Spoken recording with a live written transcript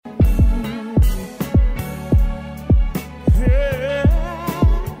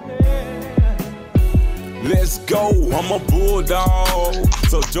Let's go. I'm a bulldog.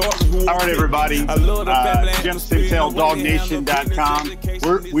 So Jordan, all right, everybody. Jim Sintel,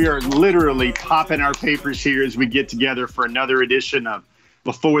 DawgNation.com. We are literally popping our papers here as we get together for another edition of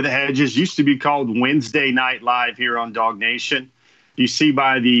Before the Hedges. Used to be called Wednesday Night Live here on DawgNation. You see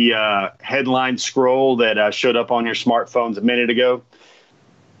by the headline scroll that showed up on your smartphones a minute ago.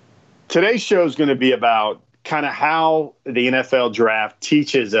 Today's show is going to be about kind of how the NFL draft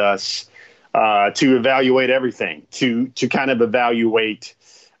teaches us to evaluate everything, to kind of evaluate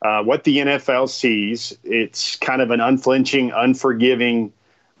what the NFL sees. It's kind of an unflinching, unforgiving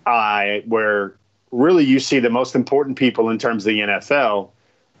eye where really you see the most important people in terms of the NFL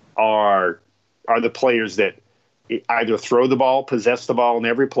are the players that either throw the ball, possess the ball on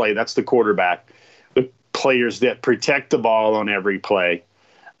every play. That's the quarterback. The players that protect the ball on every play.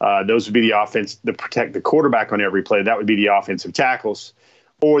 Those would be the offense that protect the quarterback on every play. That would be the offensive tackles.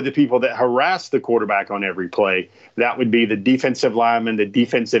 Or the people that harass the quarterback on every play. That would be the defensive linemen, the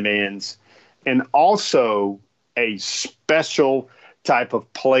defensive ends, and also a special type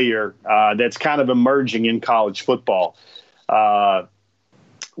of player that's kind of emerging in college football. We're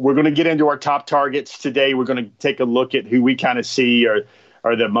going to get into our top targets today. We're going to take a look at who we kind of see are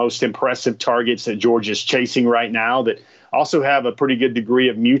the most impressive targets that Georgia's chasing right now that also have a pretty good degree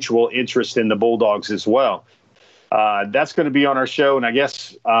of mutual interest in the Bulldogs as well. That's going to be on our show. And I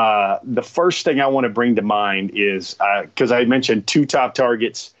guess the first thing I want to bring to mind is because I mentioned two top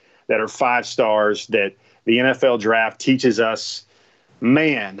targets that are 5 stars that the NFL draft teaches us.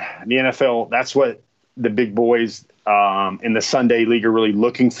 Man, the NFL, that's what the big boys in the Sunday League are really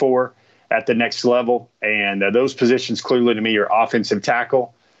looking for at the next level. And those positions clearly to me are offensive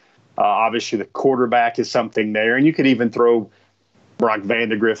tackle. Obviously, the quarterback is something there. And you could even throw Brock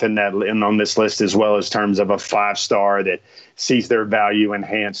Vandagriff in on this list as well as terms of a 5-star that sees their value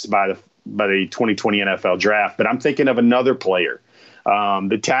enhanced by the 2020 NFL draft. But I'm thinking of another player.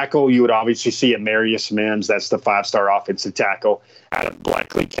 The tackle you would obviously see at Marius Mims. That's the 5-star offensive tackle out of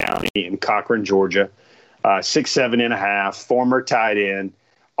Bleckley County in Cochran, Georgia. 6'7.5", former tight end.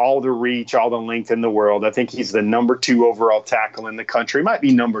 All the reach, all the length in the world. I think he's the number 2 overall tackle in the country. Might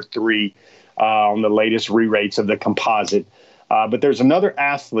be number 3 on the latest re-rates of the composite. But there's another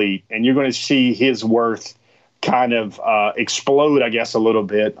athlete, and you're going to see his worth kind of explode, I guess, a little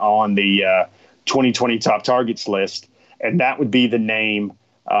bit on the 2020 top targets list, and that would be the name.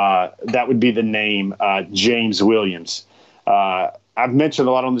 James Williams. I've mentioned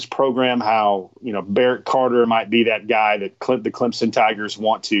a lot on this program how Barrett Carter might be that guy that the Clemson Tigers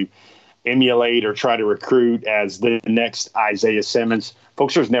want to emulate or try to recruit as the next Isaiah Simmons.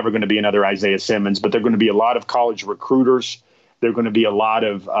 Folks, there's never going to be another Isaiah Simmons, but there are going to be a lot of college recruiters. There are going to be a lot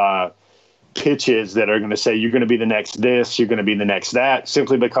of pitches that are going to say, you're going to be the next this, you're going to be the next that,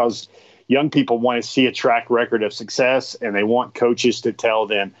 simply because young people want to see a track record of success, and they want coaches to tell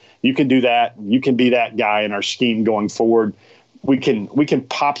them, you can do that, you can be that guy in our scheme going forward. We can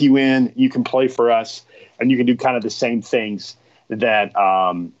pop you in, you can play for us, and you can do kind of the same things that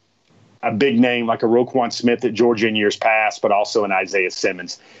a big name like a Roquan Smith at Georgia in years past, but also an Isaiah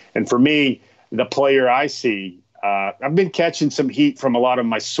Simmons. And for me, the player I see, I've been catching some heat from a lot of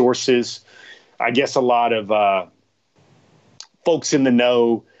my sources. I guess a lot of folks in the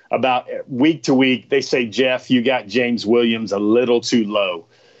know about week to week. They say, Jeff, you got James Williams a little too low.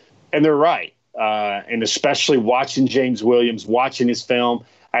 And they're right. And especially watching James Williams, watching his film.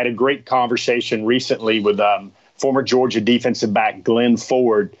 I had a great conversation recently with former Georgia defensive back Glenn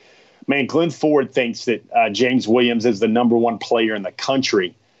Ford. Man, Glenn Ford thinks that James Williams is the number 1 player in the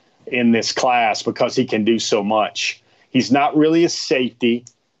country in this class because he can do so much. He's not really a safety,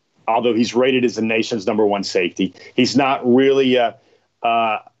 although he's rated as the nation's number 1 safety. He's not really a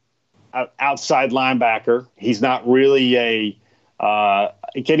outside linebacker. He's not really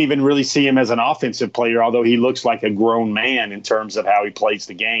you can't even really see him as an offensive player, although he looks like a grown man in terms of how he plays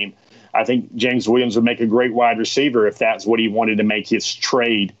the game. I think James Williams would make a great wide receiver if that's what he wanted to make his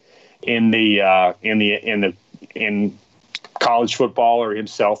trade in college football or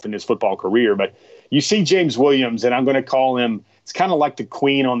himself in his football career. But you see James Williams, and I'm going to call him, it's kind of like the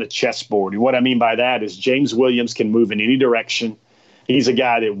queen on the chessboard. And what I mean by that is James Williams can move in any direction. He's a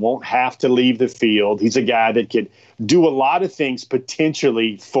guy that won't have to leave the field. He's a guy that could do a lot of things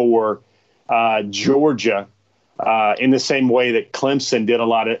potentially for Georgia in the same way that Clemson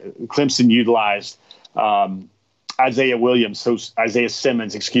utilized Isaiah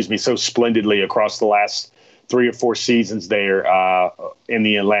Simmons, so splendidly across the last 3 or 4 seasons there in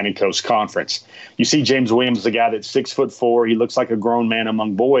the Atlantic Coast Conference. You see James Williams is a guy that's 6'4". He looks like a grown man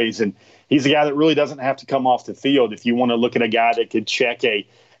among boys, and he's a guy that really doesn't have to come off the field. If you want to look at a guy that could check a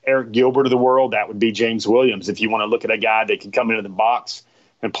Eric Gilbert of the world, that would be James Williams. If you want to look at a guy that can come into the box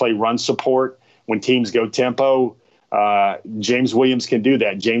and play run support when teams go tempo, James Williams can do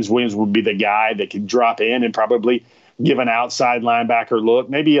that. James Williams would be the guy that could drop in and probably give an outside linebacker look,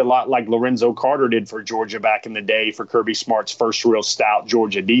 maybe a lot like Lorenzo Carter did for Georgia back in the day for Kirby Smart's first real stout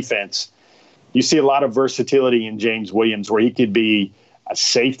Georgia defense. You see a lot of versatility in James Williams where he could be a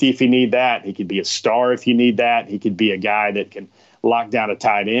safety if you need that. He could be a star if you need that. He could be a guy that can lock down a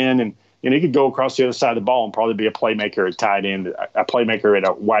tight end. And he could go across the other side of the ball and probably be a playmaker at tight end, a playmaker at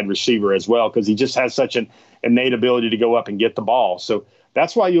a wide receiver as well, because he just has such an innate ability to go up and get the ball. So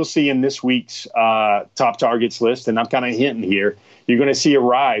that's why you'll see in this week's top targets list, and I'm kind of hinting here, you're going to see a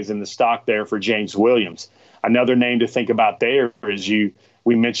rise in the stock there for James Williams. Another name to think about there is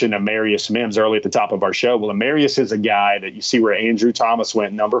we mentioned Amarius Mims early at the top of our show. Well, Amarius is a guy that you see where Andrew Thomas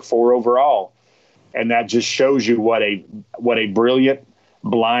went number 4 overall, and that just shows you what a brilliant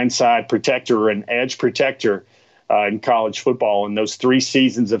blindside protector and edge protector in college football. In those 3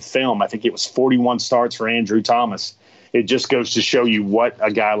 seasons of film, I think it was 41 starts for Andrew Thomas. It just goes to show you what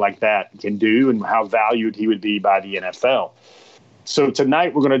a guy like that can do and how valued he would be by the NFL. So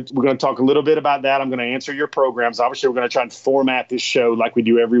tonight we're gonna talk a little bit about that. I'm going to answer your programs. Obviously, we're going to try and format this show like we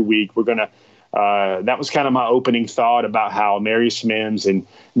do every week. We're going to that was kind of my opening thought about how Amarius Mims and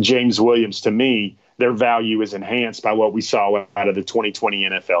James Williams, to me, their value is enhanced by what we saw out of the 2020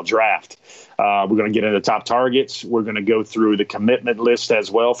 NFL draft. We're going to get into top targets. We're going to go through the commitment list as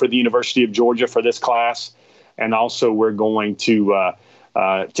well for the University of Georgia for this class. And also we're going to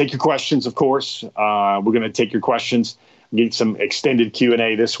take your questions, of course. We're going to take your questions, get some extended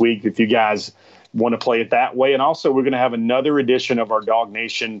Q&A this week if you guys want to play it that way. And also we're going to have another edition of our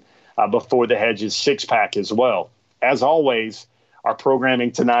DawgNation Before the Hedges 6-pack as well. As always, our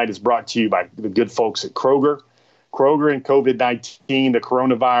programming tonight is brought to you by the good folks at Kroger. Kroger and COVID-19, the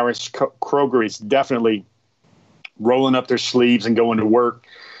coronavirus, Kroger is definitely rolling up their sleeves and going to work,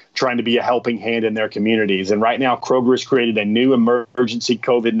 trying to be a helping hand in their communities. And right now, Kroger has created a new emergency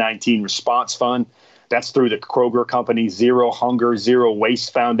COVID-19 response fund. That's through the Kroger Company Zero Hunger, Zero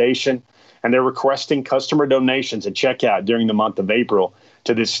Waste Foundation. And they're requesting customer donations at checkout during the month of April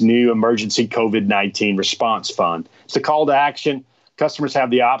to this new emergency COVID-19 response fund. It's a call to action. Customers have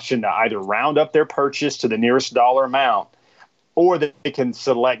the option to either round up their purchase to the nearest dollar amount, or they can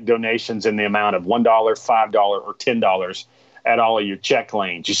select donations in the amount of $1, $5, or $10 at all of your check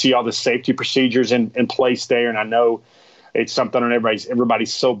lanes. You see all the safety procedures in place there, and I know it's something on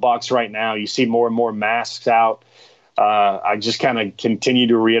everybody's soapbox right now. You see more and more masks out. I just kind of continue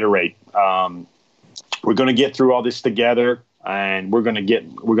to reiterate, we're going to get through all this together, and we're going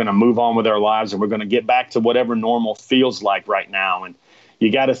to move on with our lives, and we're going to get back to whatever normal feels like right now. And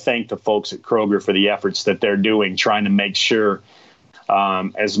you got to thank the folks at Kroger for the efforts that they're doing, trying to make sure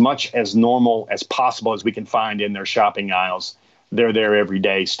as much as normal as possible as we can find in their shopping aisles. They're there every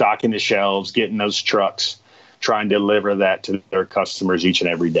day, stocking the shelves, getting those trucks, trying to deliver that to their customers each and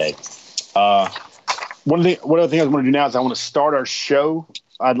every day. One other thing I want to do now is I want to start our show.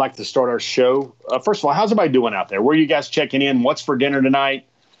 I'd like to start our show. First of all, how's everybody doing out there? Where are you guys checking in? What's for dinner tonight?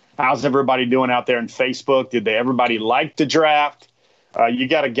 How's everybody doing out there on Facebook? Did everybody like the draft? You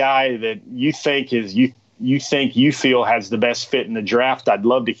got a guy that you feel has the best fit in the draft. I'd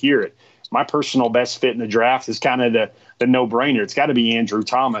love to hear it. My personal best fit in the draft is kind of the no-brainer. It's got to be Andrew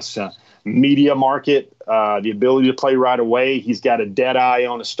Thomas. Media market, the ability to play right away. He's got a dead eye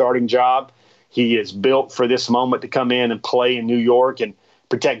on a starting job. He is built for this moment to come in and play in New York and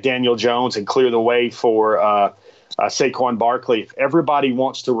protect Daniel Jones and clear the way for Saquon Barkley. If everybody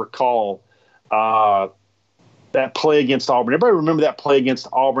wants to recall that play against Auburn, everybody remember that play against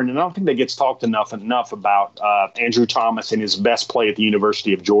Auburn, and I don't think that gets talked enough about Andrew Thomas and his best play at the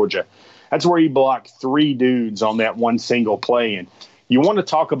University of Georgia. That's where he blocked 3 dudes on that one single play. And you want to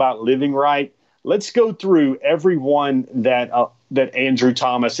talk about living right? Let's go through everyone that Andrew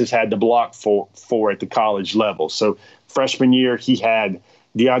Thomas has had to block for at the college level. So freshman year, he had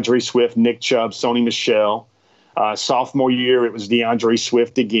DeAndre Swift, Nick Chubb, Sony Michel. Sophomore year, it was DeAndre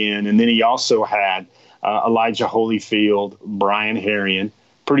Swift again. And then he also had Elijah Holyfield, Brian Herrien.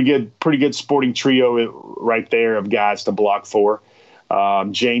 Pretty good sporting trio right there of guys to block for.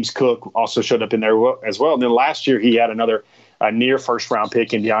 James Cook also showed up in there as well. And then last year, he had another near first-round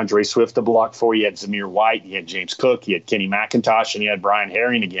pick in DeAndre Swift to block for. He had Zamir White, he had James Cook, he had Kenny McIntosh, and he had Brian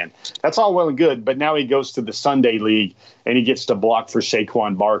Herrien again. That's all well and good, but now he goes to the Sunday League, and he gets to block for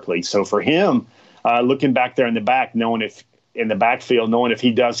Saquon Barkley. So for him, looking back there in the back, knowing if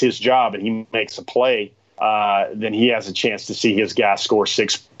he does his job and he makes a play, then he has a chance to see his guy score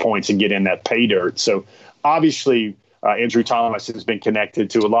 6 points and get in that pay dirt. So obviously Andrew Thomas has been connected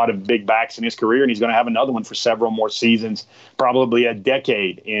to a lot of big backs in his career, and he's going to have another one for several more seasons, probably a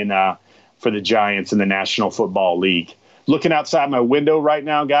decade in for the Giants in the National Football League. Looking outside my window right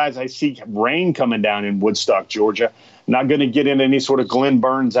now, guys, I see rain coming down in Woodstock, Georgia. Not going to get into any sort of Glenn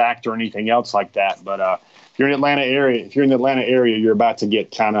Burns act or anything else like that, but if you're in the Atlanta area, you're about to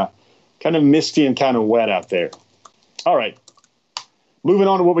get kind of misty and kind of wet out there. All right. Moving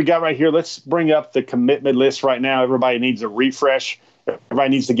on to what we got right here, let's bring up the commitment list right now. Everybody needs a refresh. Everybody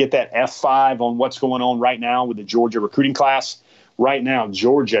needs to get that F5 on what's going on right now with the Georgia recruiting class. Right now,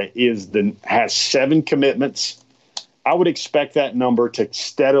 Georgia has 7 commitments. I would expect that number to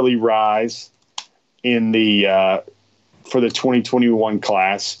steadily rise in for the 2021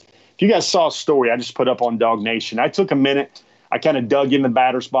 class. If you guys saw a story I just put up on DawgNation, I took a minute. I kind of dug in the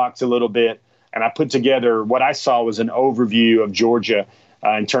batter's box a little bit, and I put together what I saw was an overview of Georgia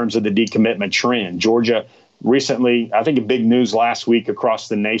in terms of the decommitment trend. Georgia recently, I think a big news last week across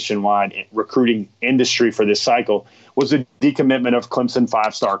the nationwide recruiting industry for this cycle was the decommitment of Clemson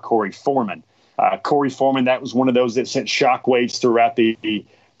 5-star Corey Foreman. Corey Foreman, that was one of those that sent shockwaves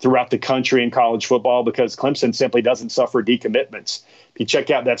throughout the country in college football because Clemson simply doesn't suffer decommitments. If you check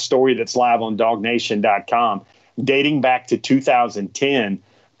out that story that's live on DawgNation.com, dating back to 2010,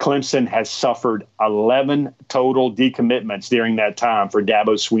 Clemson has suffered 11 total decommitments during that time for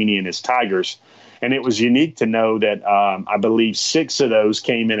Dabo Swinney and his Tigers. And it was unique to know that I believe 6 of those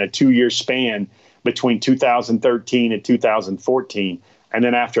came in a 2-year span between 2013 and 2014. And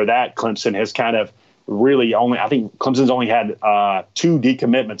then after that, Clemson has kind of really I think Clemson's only had 2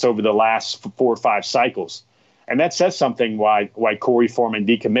 decommitments over the last 4 or 5 cycles. And that says something why Corey Foreman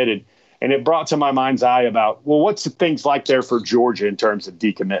decommitted. And it brought to my mind's eye about, well, what's the things like there for Georgia in terms of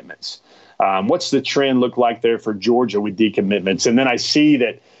decommitments? What's the trend look like there for Georgia with decommitments? And then I see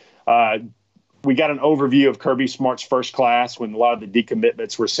that we got an overview of Kirby Smart's first class when a lot of the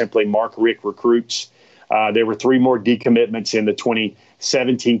decommitments were simply Mark Richt recruits. There were 3 more decommitments in the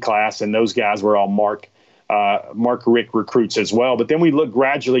 2017 class, and those guys were all Mark Richt recruits as well. But then we look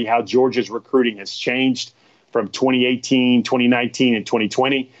gradually how Georgia's recruiting has changed from 2018, 2019, and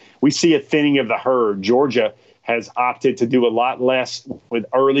 2020. We see a thinning of the herd. Georgia has opted to do a lot less with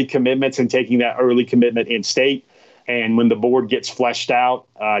early commitments and taking that early commitment in state. And when the board gets fleshed out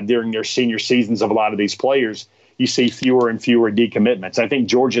during their senior seasons of a lot of these players, you see fewer and fewer decommitments. I think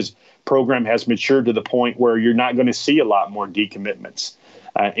Georgia's program has matured to the point where you're not going to see a lot more decommitments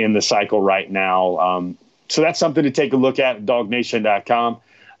in the cycle right now. So that's something to take a look at DawgNation.com.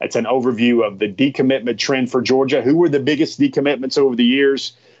 It's an overview of the decommitment trend for Georgia. Who were the biggest decommitments over the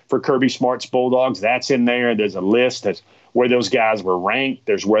years for Kirby Smart's Bulldogs? That's in there. There's a list. That's where those guys were ranked.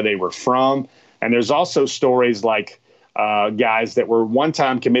 There's where they were from. And there's also stories like guys that were one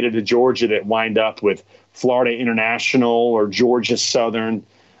time committed to Georgia that wind up with Florida International or Georgia Southern,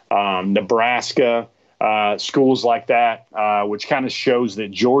 Nebraska, schools like that, which kind of shows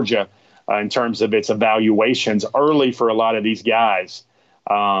that Georgia, in terms of its evaluations early for a lot of these guys,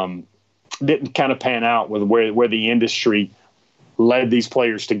 didn't kind of pan out with where the industry led these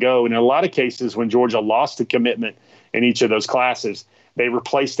players to go. And in a lot of cases, when Georgia lost a commitment in each of those classes, they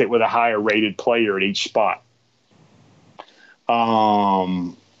replaced it with a higher rated player at each spot.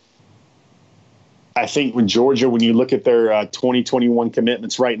 I think when Georgia, when you look at their 2021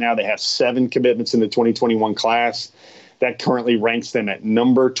 commitments right now, they have 7 commitments in the 2021 class. That currently ranks them at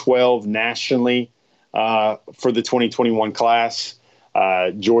number 12 nationally for the 2021 class.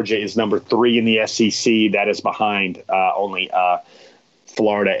 Georgia is number 3 in the SEC. That is behind only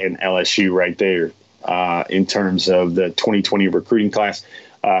Florida and LSU right there in terms of the 2020 recruiting class.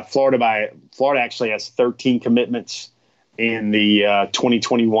 Florida actually has 13 commitments in the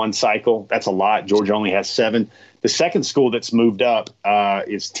 2021 cycle. That's a lot. Georgia only has 7. The second school that's moved up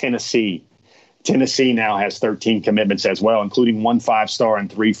is Tennessee. Tennessee now has 13 commitments as well, including 1 5-star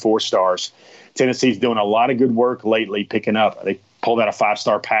and 3 4-stars. Tennessee's doing a lot of good work lately picking up. They pulled out a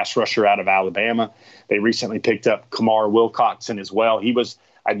 5-star pass rusher out of Alabama. They recently picked up Kamar Wilcoxon as well. He was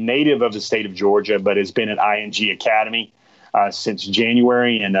a native of the state of Georgia, but has been at ING Academy since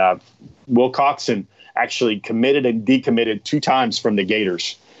January. And Wilcoxon actually committed and decommitted 2 times from the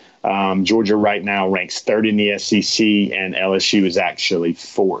Gators. Georgia right now ranks 3rd in the SEC, and LSU is actually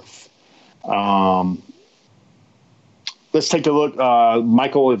 4th. Let's take a look.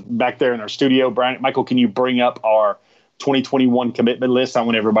 Michael is back there in our studio. Michael, can you bring up our 2021 commitment list? I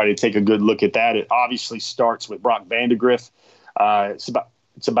want everybody to take a good look at that. It obviously starts with Brock Vandegrift. It's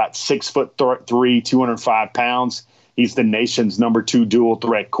about 6'3", 205 pounds. He's the nation's number 2 dual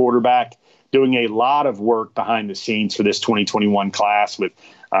threat quarterback, doing a lot of work behind the scenes for this 2021 class with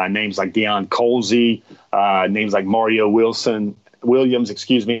names like Deion Colsey, names like Mario Williams, and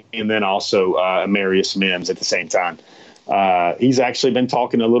then also Amarius Mims at the same time. He's actually been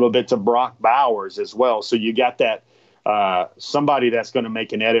talking a little bit to Brock Bowers as well. So you got that somebody that's going to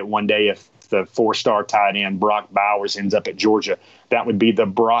make an edit one day if the 4-star tight end Brock Bowers ends up at Georgia. That would be the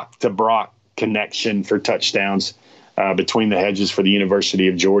Brock to Brock connection for touchdowns between the hedges for the University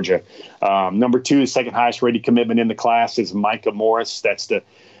of Georgia. Number 2, the second highest rated commitment in the class is Micah Morris. That's the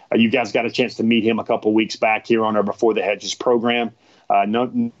you guys got a chance to meet him a couple weeks back here on our Before the Hedges program.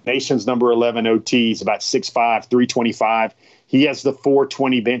 Nation's number 11 OT. He's about 6'5", 325. He has the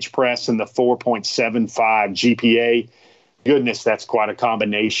 420 bench press and the 4.75 GPA. Goodness, that's quite a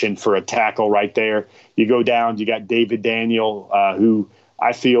combination for a tackle right there. You go down, you got David Daniel, who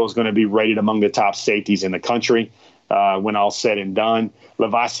I feel is going to be rated among the top safeties in the country when all said and done.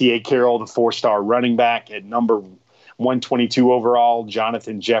 Lavassier Carroll, the 4-star running back at number 122 overall.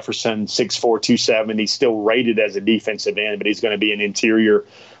 Jonathan Jefferson, 6'4", 270. Still rated as a defensive end, but he's going to be an interior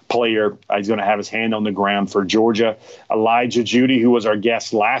player. He's going to have his hand on the ground for Georgia. Elijah Judy, who was our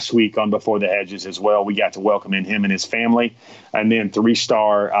guest last week on Before the Hedges as well. We got to welcome in him and his family. And then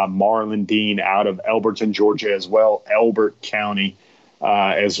 3-star Marlon Dean out of Elberton, Georgia as well, Elbert County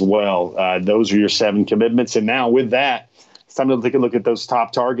as well. Those are your 7 commitments. And now with that, it's time to take a look at those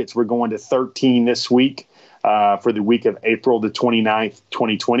top targets. We're going to 13 this week. For the week of April the 29th,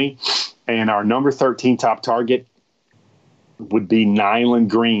 2020. And our number 13 top target would be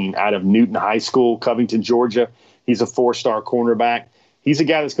Nyland Green out of Newton High School, Covington, Georgia. He's a 4-star cornerback. He's a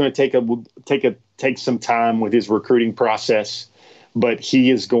guy that's going to take some time with his recruiting process, but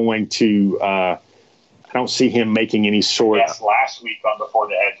he is going to I don't see him making any sort of last week on Before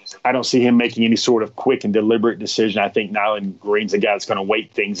the Hedges. I don't see him making any sort of quick and deliberate decision. I think Nyland Green's a guy that's going to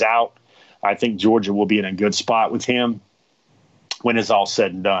wait things out. I think Georgia will be in a good spot with him when it's all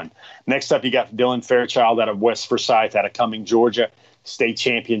said and done. Next up, you got Dylan Fairchild out of West Forsyth, out of Cumming, Georgia, state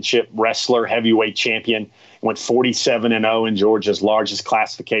championship wrestler, heavyweight champion, went 47-0 in Georgia's largest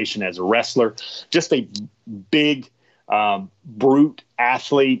classification as a wrestler. Just a big, brute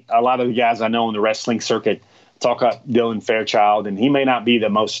athlete. A lot of the guys I know in the wrestling circuit talk about Dylan Fairchild, and he may not be the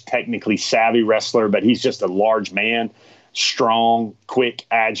most technically savvy wrestler, but he's just a large man. Strong, quick,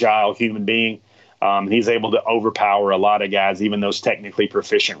 agile human being. He's able to overpower a lot of guys, even those technically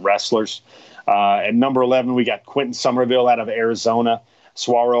proficient wrestlers. At number 11, we got Quentin Somerville out of Arizona,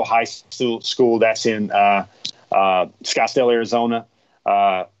 Saguaro High School. That's in Scottsdale, Arizona.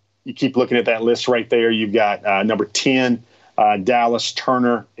 You keep looking at that list right there. You've got number 10, Dallas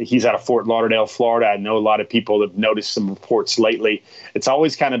Turner. He's out of Fort Lauderdale, Florida. I know a lot of people have noticed some reports lately. It's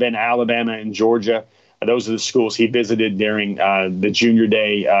always kind of been Alabama and Georgia. Those are the schools he visited during the junior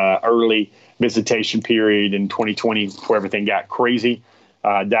day early visitation period in 2020 before everything got crazy.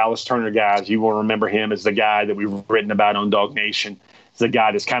 Dallas Turner, guys, you will remember him as the guy that we've written about on DawgNation. He's the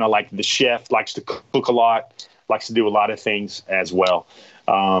guy that's kind of like the chef, likes to cook a lot, likes to do a lot of things as well.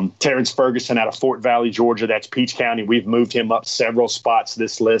 Terrence Ferguson out of Fort Valley, Georgia. That's Peach County. We've moved him up several spots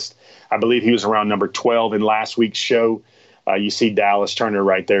this list. I believe he was around number 12 in last week's show. You see Dallas Turner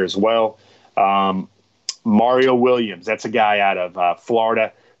right there as well. Mario Williams, that's a guy out of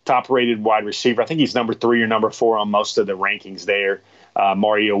Florida, top-rated wide receiver. I think he's number 3 or number 4 on most of the rankings there.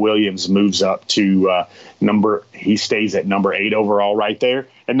 Mario Williams moves up to he stays at number 8 overall right there.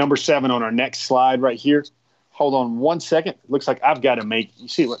 And number 7 on our next slide right here. Hold on one second. Looks like I've got to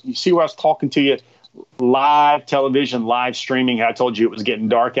you see where I was talking to you? Live television, live streaming. I told you it was getting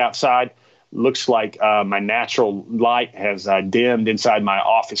dark outside. Looks like my natural light has dimmed inside my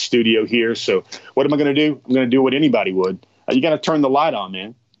office studio here. So what am I going to do? I'm going to do what anybody would. You got to turn the light on,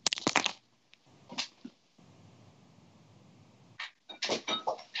 man.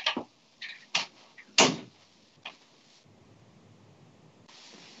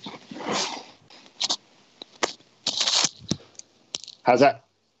 How's that?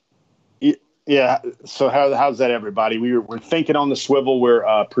 Yeah. So how's that, everybody? We're thinking on the swivel.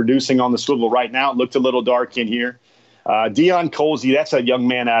 We're producing on the swivel right now. It looked a little dark in here. Deion Colsey, that's a young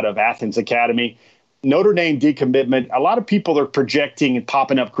man out of Athens Academy. Notre Dame decommitment. A lot of people are projecting and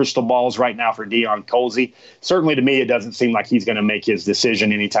popping up crystal balls right now for Deion Colsey. Certainly to me, it doesn't seem like he's going to make his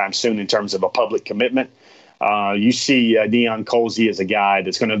decision anytime soon in terms of a public commitment. You see Deion Colsey as a guy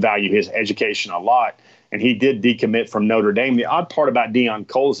that's going to value his education a lot. And he did decommit from Notre Dame. The odd part about Deion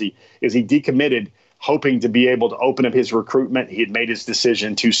Colsey is he decommitted hoping to be able to open up his recruitment. He had made his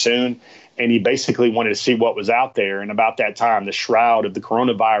decision too soon, and he basically wanted to see what was out there. And about that time, the shroud of the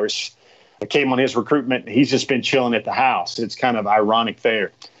coronavirus came on his recruitment. He's just been chilling at the house. It's kind of ironic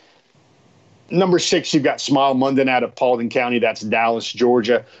there. Number 6, you've got Smile London out of Paulding County. That's Dallas,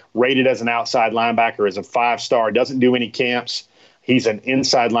 Georgia. Rated as an outside linebacker, as a 5-star. Doesn't do any camps. He's an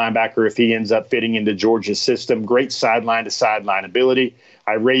inside linebacker if he ends up fitting into Georgia's system. Great sideline-to-sideline ability.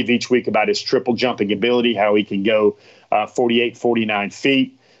 I rave each week about his triple jumping ability, how he can go 48, 49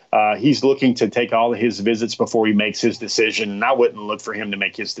 feet. He's looking to take all of his visits before he makes his decision, and I wouldn't look for him to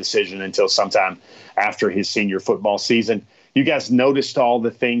make his decision until sometime after his senior football season. You guys noticed all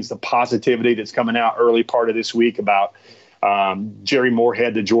the things, the positivity that's coming out early part of this week about Jerry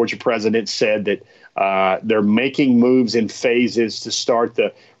Moorhead, the Georgia president, said that they're making moves in phases to start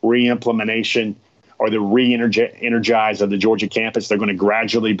the re-implementation or the re-energize of the Georgia campus. They're going to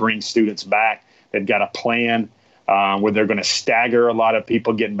gradually bring students back. They've got a plan where they're going to stagger a lot of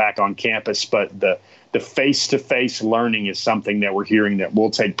people getting back on campus. But the face-to-face learning is something that we're hearing that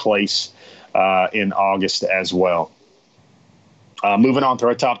will take place in August as well. Moving on to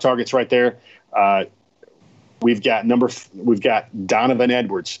our top targets right there. We've got Donovan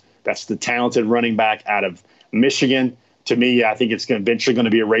Edwards. That's the talented running back out of Michigan. To me, I think it's eventually going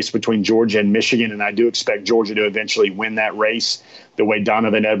to be a race between Georgia and Michigan, and I do expect Georgia to eventually win that race. The way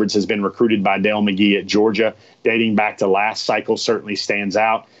Donovan Edwards has been recruited by Dale McGee at Georgia, dating back to last cycle, certainly stands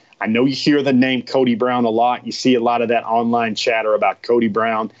out. I know you hear the name Cody Brown a lot. You see a lot of that online chatter about Cody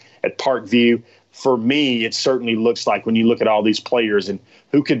Brown at Parkview. For me, it certainly looks like when you look at all these players and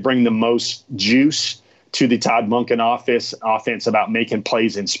who could bring the most juice to the Todd Monken offense about making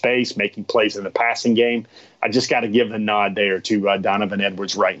plays in space, making plays in the passing game, I just got to give the nod there to Donovan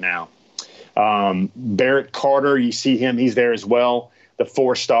Edwards right now. Barrett Carter, you see him. He's there as well, the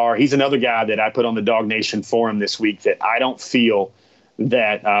 4-star. He's another guy that I put on the DawgNation forum this week that I don't feel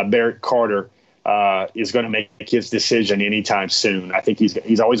that Barrett Carter is going to make his decision anytime soon. I think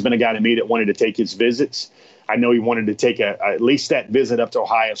he's always been a guy to me that wanted to take his visits. I know he wanted to take at least that visit up to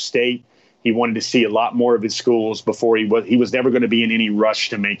Ohio State. He wanted to see a lot more of his schools before he was never going to be in any rush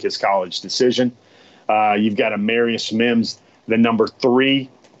to make his college decision. You've got Amarius Mims, the number 3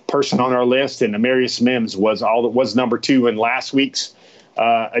 person on our list, and Amarius Mims was number 2 in last week's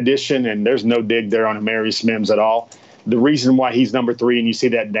edition, and there's no dig there on Amarius Mims at all. The reason why he's number 3, and you see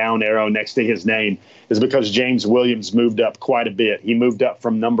that down arrow next to his name, is because James Williams moved up quite a bit. He moved up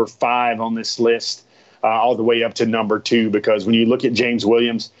from number 5 on this list all the way up to number 2, because when you look at James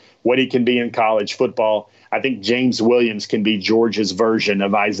Williams, what he can be in college football, I think James Williams can be Georgia's version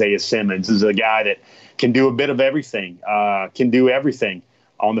of Isaiah Simmons. This is a guy that can do a bit of everything, can do everything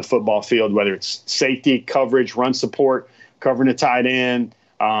on the football field, whether it's safety, coverage, run support, covering a tight end,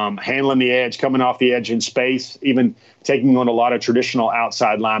 handling the edge, coming off the edge in space, even taking on a lot of traditional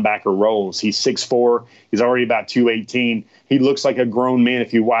outside linebacker roles. He's 6'4". He's already about 218. He looks like a grown man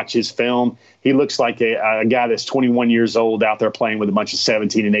if you watch his film. He looks like a guy that's 21 years old out there playing with a bunch of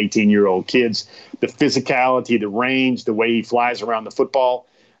 17 and 18-year-old kids. The physicality, the range, the way he flies around the football,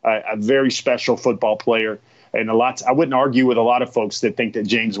 a very special football player. And I wouldn't argue with a lot of folks that think that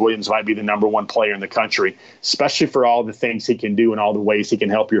James Williams might be the number 1 player in the country, especially for all the things he can do and all the ways he can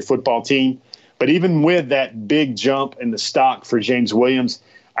help your football team. But even with that big jump in the stock for James Williams,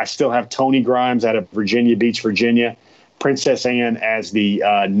 I still have Tony Grimes out of Virginia Beach, Virginia, Princess Anne as the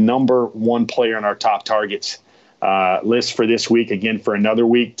number 1 player on our top targets list for this week. Again, for another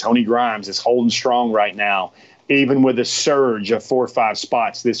week, Tony Grimes is holding strong right now, even with a surge of 4 or 5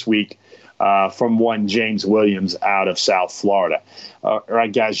 spots this week from one James Williams out of South Florida. All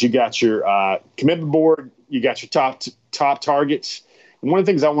right, guys, you got your commitment board. You got your top targets. And one of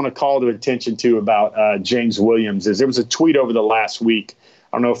the things I want to call to attention to about James Williams is there was a tweet over the last week.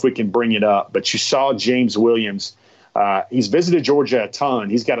 I don't know if we can bring it up, but you saw James Williams. He's visited Georgia a ton.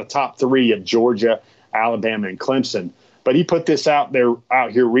 He's got a top 3 of Georgia, Alabama, and Clemson. But he put this out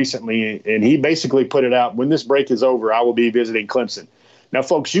here recently, and he basically put it out, when this break is over, I will be visiting Clemson. Now,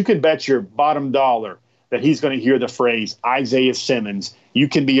 folks, you can bet your bottom dollar that he's going to hear the phrase Isaiah Simmons. You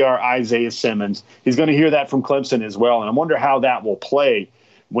can be our Isaiah Simmons. He's going to hear that from Clemson as well. And I wonder how that will play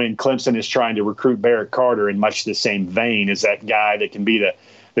when Clemson is trying to recruit Barrett Carter in much the same vein as that guy that can be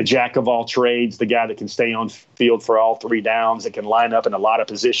the jack of all trades, the guy that can stay on field for all 3 downs, that can line up in a lot of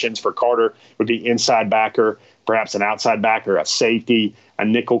positions. For Carter would be inside backer, perhaps an outside backer, a safety, a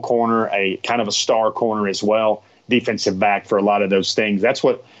nickel corner, a kind of a star corner as well, defensive back for a lot of those things. That's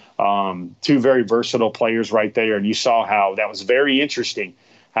what 2 very versatile players right there. And you saw how that was very interesting,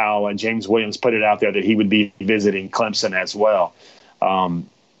 how James Williams put it out there that he would be visiting Clemson as well.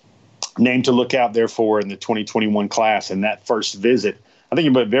 Name to look out there for in the 2021 class and that first visit. I think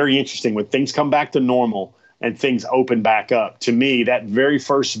it'll be very interesting when things come back to normal and things open back up. To me, that very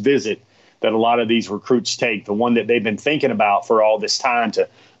first visit that a lot of these recruits take, the one that they've been thinking about for all this time to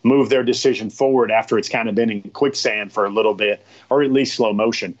move their decision forward after it's kind of been in quicksand for a little bit, or at least slow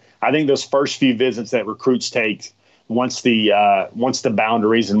motion. I think those first few visits that recruits take once the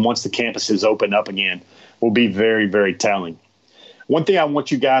boundaries and once the campuses open up again will be very, very telling. One thing I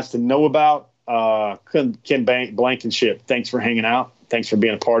want you guys to know about, Ken Blankenship, thanks for hanging out. Thanks for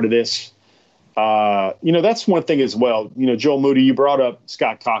being a part of this. That's one thing as well. Joel Moody, you brought up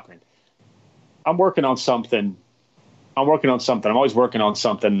Scott Cochran. I'm working on something. I'm always working on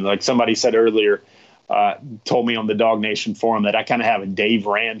something. Like somebody said earlier, told me on the DawgNation forum that I kind of have a Dave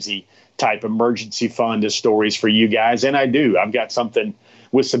Ramsey type emergency fund of stories for you guys. And I do. I've got something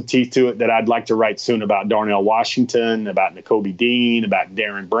with some teeth to it that I'd like to write soon about Darnell Washington, about Nakobe Dean, about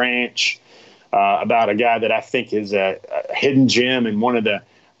Darren Branch, about a guy that I think is a hidden gem and one of the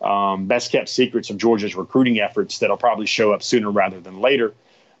best kept secrets of Georgia's recruiting efforts that'll probably show up sooner rather than later.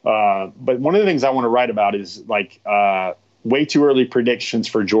 But one of the things I want to write about is way too early predictions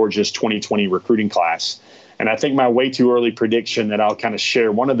for Georgia's 2020 recruiting class. And I think my way too early prediction that I'll kind of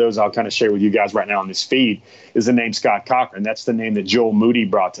share, one of those I'll kind of share with you guys right now on this feed, is the name Scott Cochran. That's the name that Joel Moody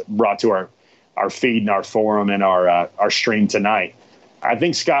brought to our feed and our forum and our stream tonight. I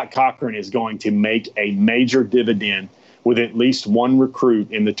think Scott Cochran is going to make a major dividend with at least one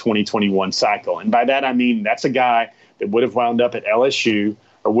recruit in the 2021 cycle. And by that, I mean that's a guy that would have wound up at LSU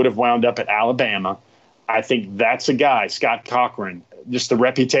or would have wound up at Alabama. I think that's a guy, Scott Cochran, just the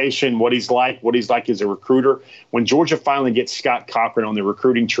reputation, what he's like as a recruiter. When Georgia finally gets Scott Cochran on the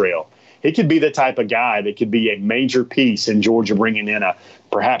recruiting trail, he could be the type of guy that could be a major piece in Georgia, bringing in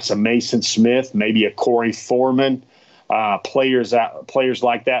perhaps a Mason Smith, maybe a Corey Foreman, players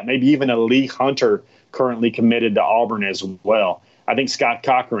like that, maybe even a Lee Hunter currently committed to Auburn as well. I think Scott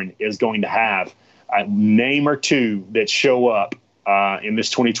Cochran is going to have a name or two that show up in this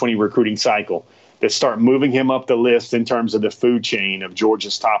 2020 recruiting cycle that start moving him up the list in terms of the food chain of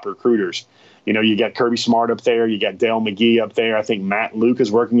Georgia's top recruiters. You got Kirby Smart up there. You got Dale McGee up there. I think Matt Luke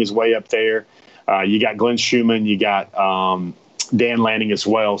is working his way up there. You got Glenn Schumann. You got Dan Lanning as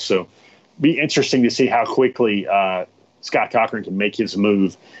well. So be interesting to see how quickly Scott Cochran can make his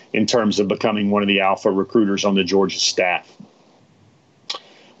move in terms of becoming one of the alpha recruiters on the Georgia staff.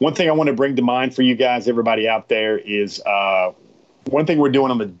 One thing I want to bring to mind for you guys, everybody out there, is one thing we're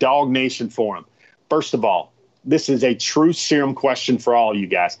doing on the DawgNation forum. First of all, this is a true serum question for all you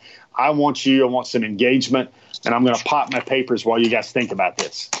guys. I want some engagement, and I'm going to pop my papers while you guys think about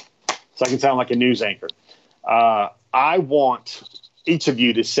this, so I can sound like a news anchor. I want each of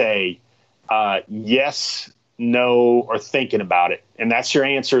you to say yes, no, or thinking about it. And that's your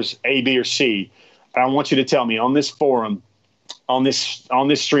answers, A, B, or C. And I want you to tell me on this forum, on this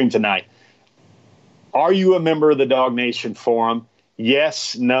stream tonight, are you a member of the DawgNation forum?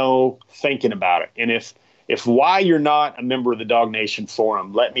 Yes, no, thinking about it. And if why you're not a member of the DawgNation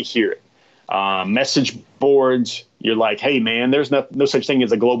forum, let me hear it. Message boards, you're like, hey, man, there's no such thing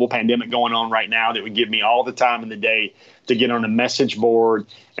as a global pandemic going on right now that would give me all the time in the day to get on a message board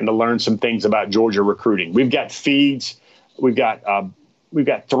and to learn some things about Georgia recruiting. We've got feeds. We've got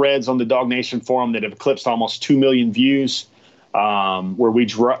threads on the DawgNation forum that have eclipsed almost 2 million views, where we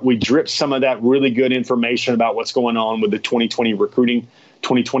drip some of that really good information about what's going on with the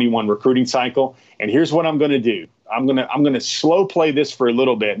 2021 recruiting cycle. And here's what I'm going to do. I'm going to slow play this for a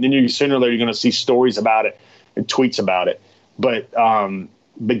little bit, and then sooner or later you're going to see stories about it and tweets about it. But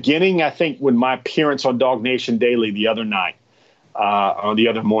beginning, I think, with my appearance on DawgNation Daily the other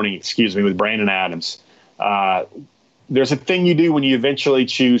morning, with Brandon Adams, there's a thing you do when you eventually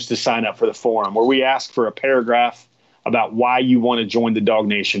choose to sign up for the forum, where we ask for a paragraph about why you want to join the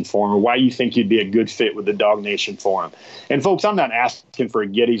DawgNation forum or why you think you'd be a good fit with the DawgNation forum. And folks, I'm not asking for a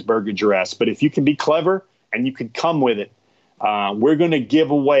Gettysburg Address, but if you can be clever and you can come with it, we're going to give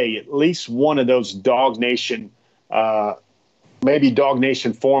away at least one of those DawgNation, maybe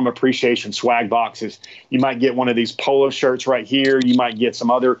DawgNation forum appreciation swag boxes. You might get one of these polo shirts right here. You might get some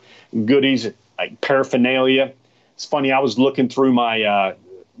other goodies like paraphernalia. It's funny. I was looking through my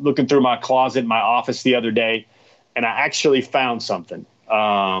closet, my office the other day, and I actually found something.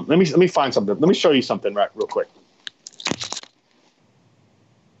 Let me find something. Let me show you something real quick.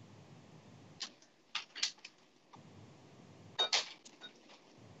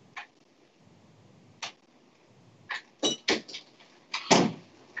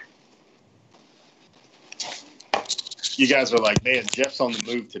 You guys are like, man, Jeff's on the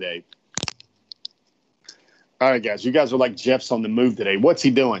move today. All right, guys, you guys are like, Jeff's on the move today. What's he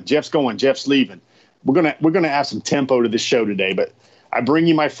doing? Jeff's going. Jeff's leaving. We're gonna have some tempo to the show today, but I bring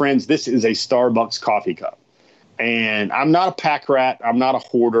you, my friends, this is a Starbucks coffee cup. And I'm not a pack rat. I'm not a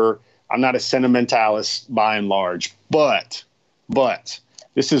hoarder. I'm not a sentimentalist by and large. But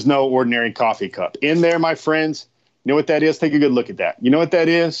This is no ordinary coffee cup. In there, my friends, you know what that is? Take a good look at that. You know what that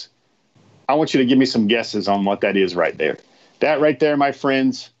is? I want you to give me some guesses on what that is right there. That right there, my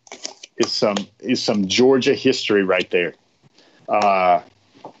friends, is some Georgia history right there.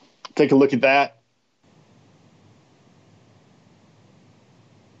 Take a look at that.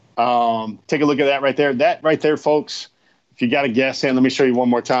 Take a look at that right there. That right there, folks, if you got a guess in, let me show you one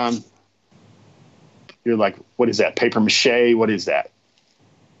more time. You're like, what is that? Paper mache? What is that?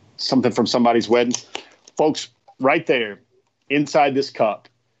 Something from somebody's wedding? Folks, right there, inside this cup,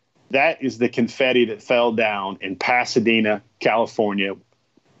 that is the confetti that fell down in Pasadena, California,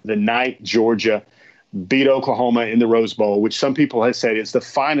 the night Georgia beat Oklahoma in the Rose Bowl, which some people have said is the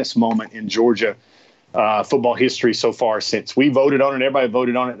finest moment in Georgia football history so far since we voted on it. Everybody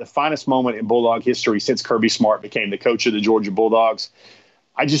voted on it. The finest moment in Bulldog history since Kirby Smart became the coach of the Georgia Bulldogs.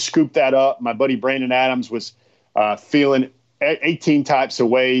 I just scooped that up. My buddy Brandon Adams was feeling 18 types of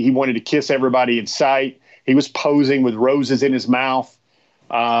way. He wanted to kiss everybody in sight. He was posing with roses in his mouth.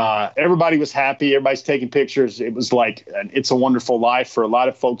 Everybody was happy. Everybody's taking pictures. It was like It's a Wonderful Life for a lot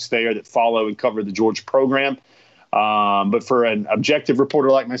of folks there that follow and cover the Georgia program. But for an objective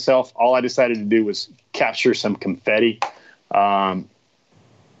reporter like myself, all I decided to do was capture some confetti. I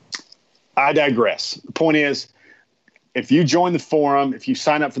digress. The point is, if you join the forum, if you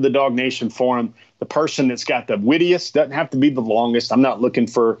sign up for the DawgNation forum, the person that's got the wittiest doesn't have to be the longest. I'm not looking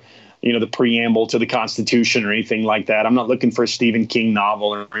for, the preamble to the Constitution or anything like that. I'm not looking for a Stephen King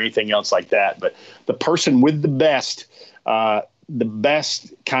novel or anything else like that. But the person with the best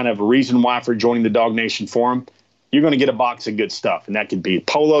kind of reason why for joining the DawgNation forum, you're going to get a box of good stuff. And that could be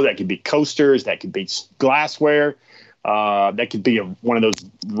polo, that could be coasters, that could be glassware, that could be one of those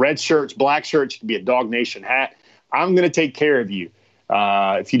red shirts, black shirts, it could be a DawgNation hat. I'm going to take care of you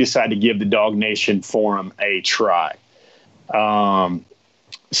if you decide to give the DawgNation forum a try.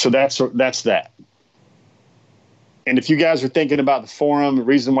 So that's that. And if you guys are thinking about the forum, the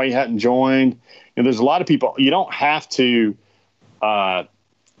reason why you hadn't joined, there's a lot of people. You don't have to,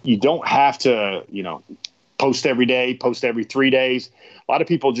 post every day, post every 3 days. A lot of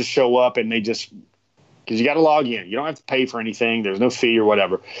people just show up and because you got to log in. You don't have to pay for anything. There's no fee or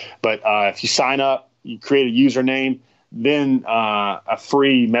whatever. But if you sign up, you create a username, then a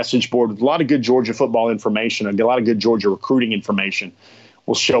free message board with a lot of good Georgia football information, a lot of good Georgia recruiting information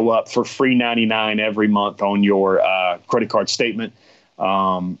will show up for free 99 every month on your credit card statement.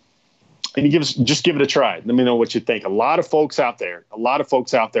 And just give it a try. Let me know what you think. A lot of folks out there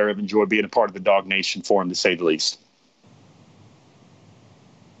have enjoyed being a part of the DawgNation forum, to say the least.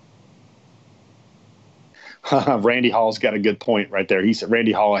 Randy Hall's got a good point right there. He said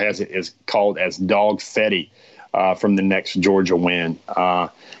Randy Hall has it is called as dogfetti from the next Georgia win.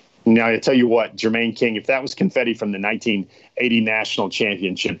 Now, I tell you what, Jermaine King, if that was confetti from the 1980 national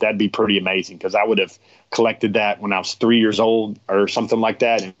championship, that'd be pretty amazing, because I would have collected that when I was 3 years old or something like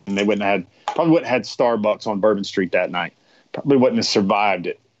that, and they probably wouldn't have had Starbucks on Bourbon Street that night. Probably wouldn't have survived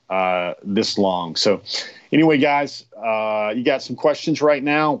it this long. So anyway, guys, you got some questions right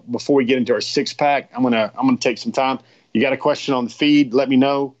now before we get into our six pack. I'm gonna take some time. You got a question on the feed? Let me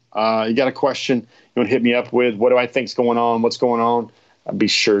know. You got a question you want to hit me up with? What do I think's going on? What's going on? I'll be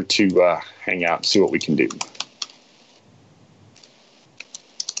sure to hang out and see what we can do.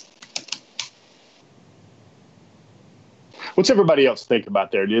 What's everybody else think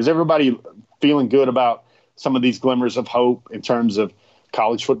about there? Is everybody feeling good about some of these glimmers of hope in terms of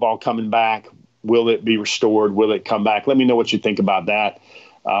college football coming back? Will it be restored? Will it come back? Let me know what you think about that.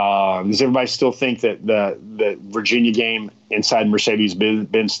 Does everybody still think that the Virginia game inside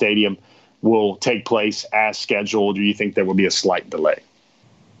Mercedes-Benz Stadium will take place as scheduled? Or do you think there will be a slight delay?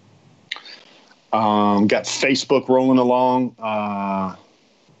 Got Facebook rolling along.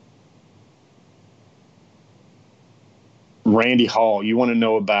 Randy Hall, you want to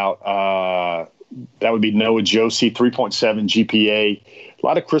know about that would be Noah Josie, 3.7 GPA. A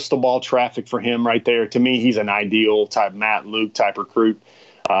lot of crystal ball traffic for him right there. To me, he's an ideal type Matt Luke type recruit.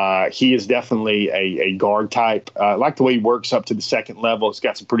 He is definitely a guard type. I like the way he works up to the second level. He's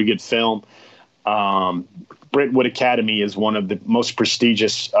got some pretty good film. Brentwood Academy is one of the most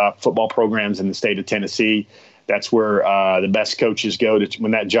prestigious football programs in the state of Tennessee. That's where the best coaches go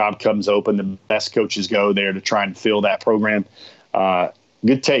when that job comes open. The best coaches go there to try and fill that program.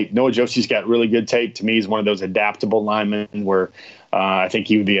 Good tape. Noah Josie's got really good tape. To me, he's one of those adaptable linemen where I think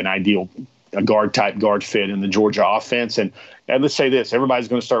he would be an ideal guard fit in the Georgia offense. And let's say this, everybody's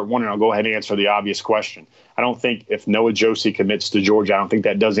going to start wondering. I'll go ahead and answer the obvious question. I don't think if Noah Josie commits to Georgia, I don't think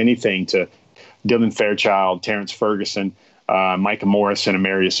that does anything to Dylan Fairchild, Terrence Ferguson, Micah Morris, and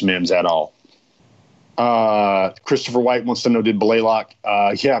Amarius Mims at all. Christopher White wants to know, did Blaylock?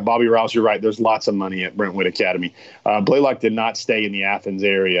 Yeah, Bobby Rouse, you're right. There's lots of money at Brentwood Academy. Blaylock did not stay in the Athens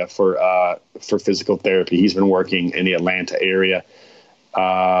area for physical therapy. He's been working in the Atlanta area.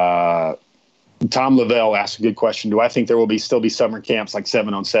 Tom Lavelle asked a good question. Do I think there will still be summer camps like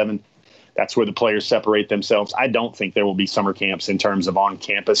 7-on-7? That's where the players separate themselves. I don't think there will be summer camps in terms of on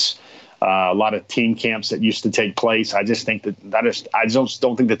campus. A lot of team camps that used to take place. I just think I just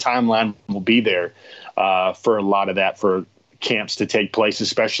don't think the timeline will be there for a lot of that for camps to take place,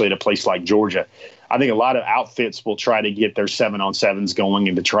 especially at a place like Georgia. I think a lot of outfits will try to get their 7-on-7s going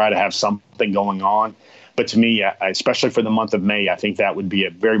and to try to have something going on. But to me, especially for the month of May, I think that would be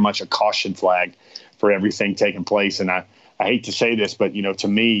very much a caution flag for everything taking place. And I hate to say this, but, to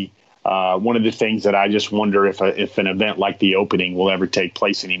me, one of the things that I just wonder if an event like the opening will ever take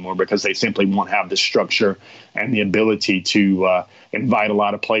place anymore, because they simply won't have the structure and the ability to invite a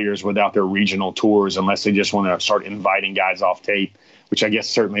lot of players without their regional tours, unless they just want to start inviting guys off tape, which I guess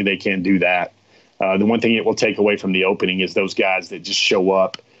certainly they can do that. The one thing it will take away from the opening is those guys that just show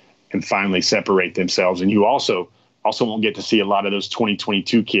up and finally separate themselves. And you also won't get to see a lot of those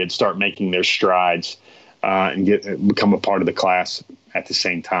 2022 kids start making their strides and become a part of the class at the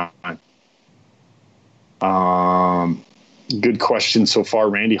same time. Good question so far.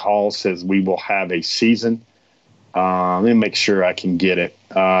 Randy Hall says we will have a season. Let me make sure I can get it.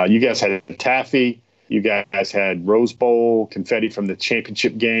 You guys had Taffy. You guys had Rose Bowl, confetti from the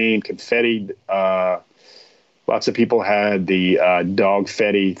championship game, confetti. Lots of people had the dog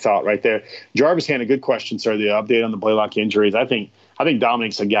fetty thought right there. Jarvis had a good question, sir. The update on the Blaylock injuries. I think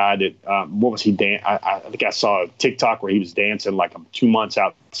Dominic's a guy that, what was he? I think I saw a TikTok where he was dancing like 2 months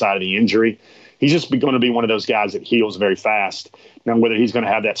outside of the injury. He's just going to be one of those guys that heals very fast. Now, whether he's going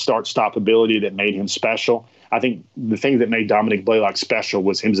to have that start-stop ability that made him special, I think the thing that made Dominic Blaylock special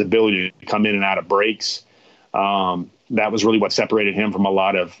was his ability to come in and out of breaks. That was really what separated him from a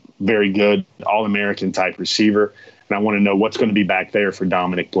lot of very good All-American type receiver. And I want to know what's going to be back there for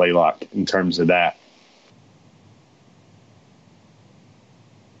Dominic Blaylock in terms of that.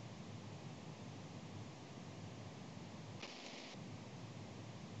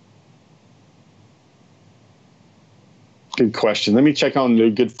 Good question. Let me check on the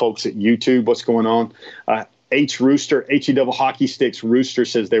good folks at YouTube. What's going on? Rooster, HE double hockey sticks. Rooster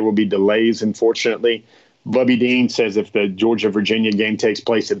says there will be delays, unfortunately. Bubby Dean says if the Georgia-Virginia game takes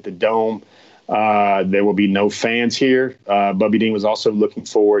place at the Dome, there will be no fans here. Bubby Dean was also looking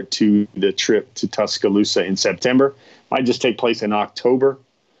forward to the trip to Tuscaloosa in September. Might just take place in October.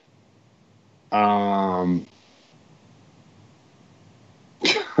 Silent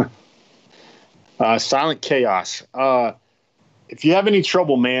Chaos. If you have any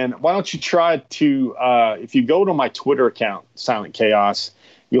trouble, man, why don't you try to, if you go to my Twitter account, Silent Chaos,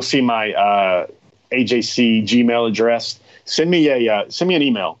 you'll see my AJC Gmail address. Send me an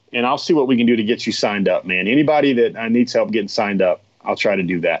email, and I'll see what we can do to get you signed up, man. Anybody that needs help getting signed up, I'll try to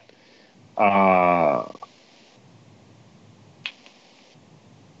do that.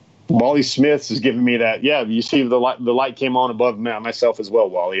 Wally Smith is giving me that. Yeah, you see the light came on above myself as well,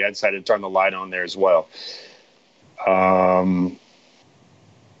 Wally. I decided to turn the light on there as well.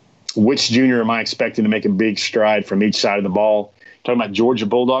 Which junior am I expecting to make a big stride from each side of the ball? Talking about Georgia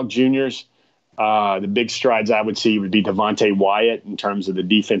Bulldog juniors. The big strides I would see would be Devontae Wyatt in terms of the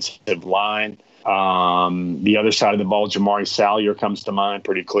defensive line. The other side of the ball, Jamari Salyer comes to mind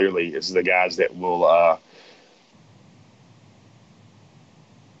pretty clearly as the guys that will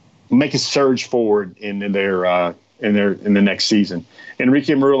make a surge forward in the next season.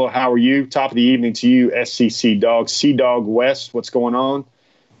 Enrique Murillo, how are you? Top of the evening to you, SCC Dog. C-Dog West, what's going on?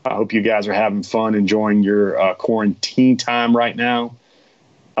 I hope you guys are having fun, enjoying your quarantine time right now.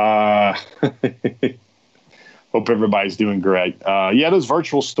 Hope everybody's doing great. Those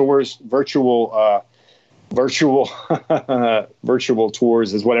virtual stores, virtual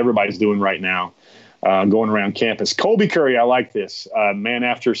tours is what everybody's doing right now, going around campus. Colby Curry, I like this. Man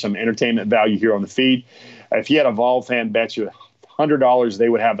after some entertainment value here on the feed. If you had a Vol fan bet you $100 they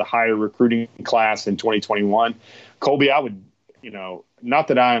would have the higher recruiting class in 2021. Colby, I would, not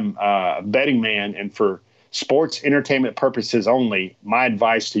that I'm a betting man, and for sports entertainment purposes only, my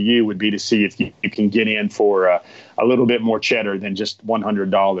advice to you would be to see if you can get in for a little bit more cheddar than just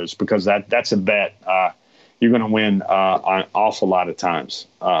 $100, because that's a bet you're going to win an awful lot of times.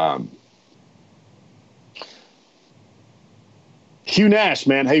 Hugh Nash,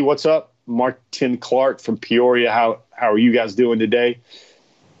 man. Hey, what's up? Martin Clark from Peoria. How are you guys doing today?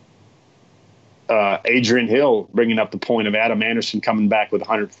 Adrian Hill bringing up the point of Adam Anderson coming back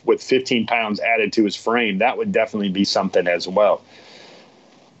with 15 pounds added to his frame. That would definitely be something as well.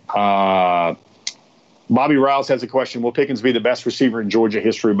 Bobby Riles has a question. Will Pickens be the best receiver in Georgia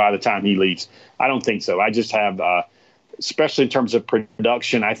history by the time he leaves? I don't think so. I just have, especially in terms of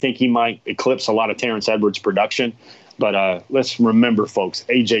production, I think he might eclipse a lot of Terrence Edwards' production. But let's remember, folks,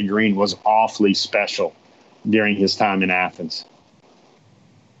 A.J. Green was awfully special during his time in Athens.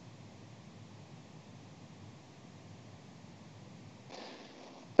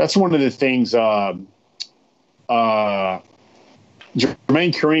 That's one of the things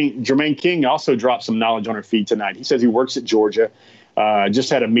Jermaine King also dropped some knowledge on her feed tonight. He says he works at Georgia. Just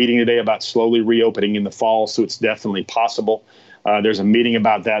had a meeting today about slowly reopening in the fall, so it's definitely possible. There's a meeting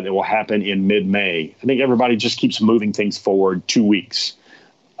about that will happen in mid-May. I think everybody just keeps moving things forward 2 weeks.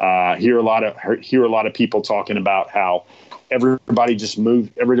 Hear a lot of people talking about how everybody just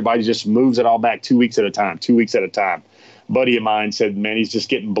moves it all back 2 weeks at a time. 2 weeks at a time. Buddy of mine said, man, he's just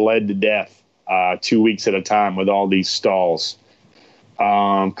getting bled to death 2 weeks at a time with all these stalls.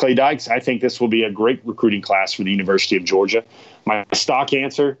 Clay Dykes, I think this will be a great recruiting class for the University of Georgia. My stock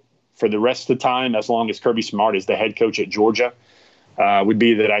answer for the rest of the time, as long as Kirby Smart is the head coach at Georgia, would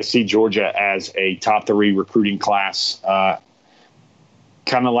be that I see Georgia as a top 3 recruiting class,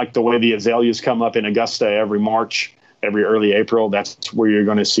 kind of like the way the Azaleas come up in Augusta every March, every early April. That's where you're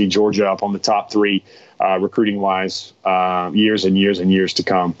going to see Georgia up on the top 3 recruiting-wise years and years and years to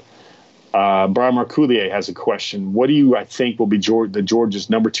come. Brian Marcoulier has a question. What do you, I think, will be Georgia's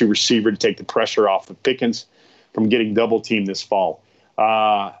number 2 receiver to take the pressure off of Pickens from getting double-teamed this fall?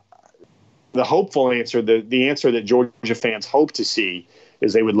 The hopeful answer, the answer that Georgia fans hope to see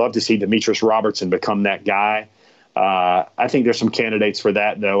is they would love to see Demetrius Robertson become that guy. I think there's some candidates for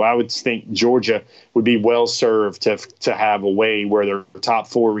that, though. I would think Georgia would be well served to have a way where their top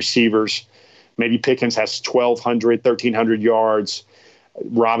 4 receivers, maybe Pickens has 1,200, 1,300 yards.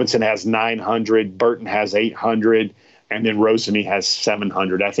 Robinson has 900, Burton has 800, and then Rosemy has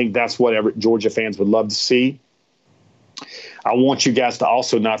 700. I think that's what Georgia fans would love to see. I want you guys to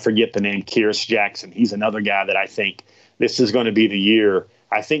also not forget the name Kyrus Jackson. He's another guy that I think this is going to be the year.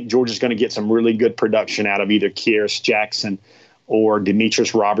 I think Georgia's going to get some really good production out of either Kyrus Jackson or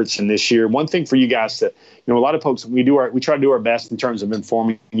Demetrius Robertson this year. One thing for you guys to, a lot of folks, we try to do our best in terms of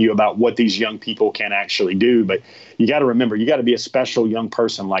informing you about what these young people can actually do. But you got to remember, you got to be a special young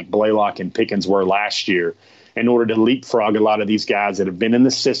person like Blaylock and Pickens were last year in order to leapfrog a lot of these guys that have been in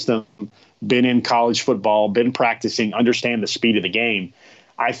the system, been in college football, been practicing, understand the speed of the game.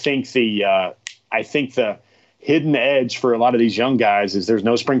 I think the hidden edge for a lot of these young guys is there's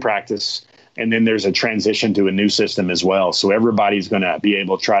no spring practice. And then there's a transition to a new system as well. So everybody's going to be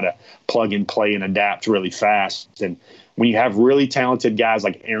able to try to plug and play and adapt really fast. And when you have really talented guys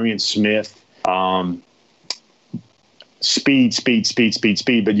like Arian Smith, speed,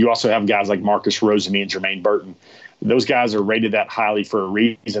 but you also have guys like Marcus Rosemy and Jermaine Burton. Those guys are rated that highly for a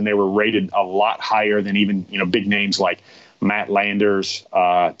reason. They were rated a lot higher than even, big names like Matt Landers,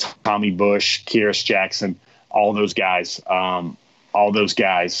 Tommy Bush, Kyrus Jackson, all those guys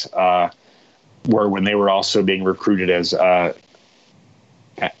were when they were also being recruited as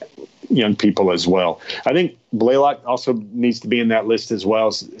young people as well. I think Blaylock also needs to be in that list as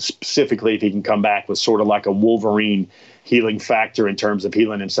well, specifically if he can come back with sort of like a Wolverine healing factor in terms of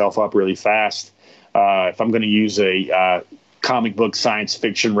healing himself up really fast. If I'm going to use a comic book science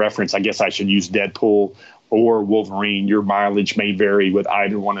fiction reference, I guess I should use Deadpool or Wolverine. Your mileage may vary with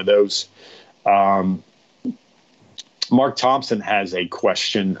either one of those. Mark Thompson has a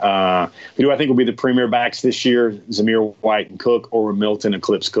question. Who do I think will be the premier backs this year? Zamir White and Cook, or Milton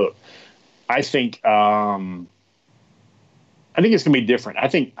eclipse Cook? I think it's going to be different. I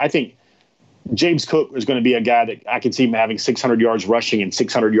think James Cook is going to be a guy that I could see him having 600 yards rushing and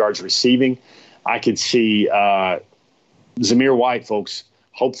 600 yards receiving. I could see Zamir White, folks,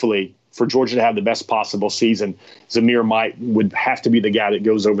 hopefully, for Georgia to have the best possible season, Zamir would have to be the guy that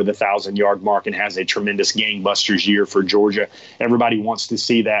goes over the 1,000-yard mark and has a tremendous gangbusters year for Georgia. Everybody wants to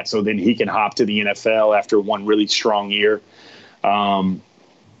see that, so then he can hop to the NFL after one really strong year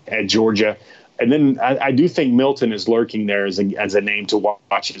at Georgia. And then I do think Milton is lurking there as a name to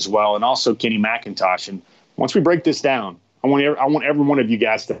watch as well, and also Kenny McIntosh. And once we break this down, I want every one of you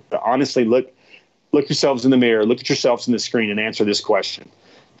guys to honestly look yourselves in the mirror, look at yourselves in the screen, and answer this question.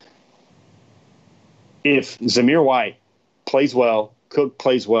 If Zamir White plays well, Cook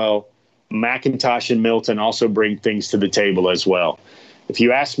plays well, McIntosh and Milton also bring things to the table as well. If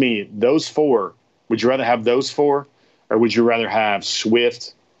you ask me, those 4, would you rather have those 4, or would you rather have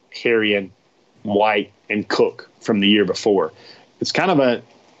Swift, Harrion, White, and Cook from the year before? It's kind of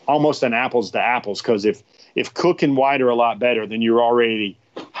almost an apples to apples, because if Cook and White are a lot better, then you're already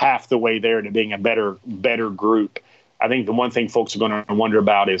half the way there to being a better group. I think the one thing folks are going to wonder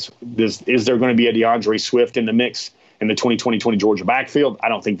about is there going to be a DeAndre Swift in the mix in the 2020 Georgia backfield? I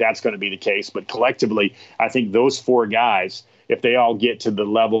don't think that's going to be the case. But collectively, I think those four guys, if they all get to the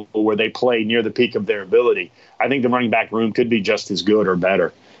level where they play near the peak of their ability, I think the running back room could be just as good or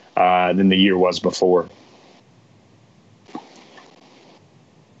better than the year was before.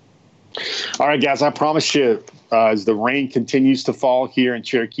 All right, guys, I promise you, as the rain continues to fall here in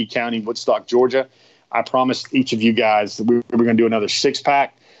Cherokee County, Woodstock, Georgia, I promised each of you guys that we were going to do another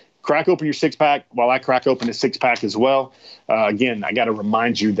six-pack. Crack open your six-pack while I crack open a six-pack as well. Again, I got to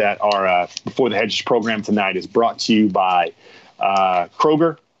remind you that our Before the Hedges program tonight is brought to you by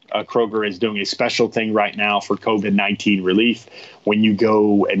Kroger. Kroger is doing a special thing right now for COVID-19 relief. When you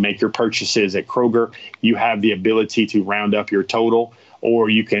go and make your purchases at Kroger, you have the ability to round up your total, or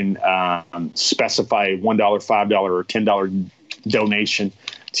you can specify a $1, $5, or $10 donation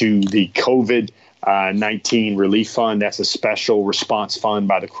to the COVID-19 relief fund. That's a special response fund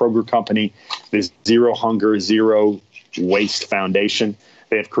by the Kroger Company, the Zero Hunger, Zero Waste Foundation.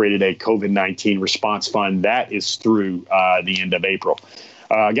 They have created a COVID-19 response fund that is through the end of April.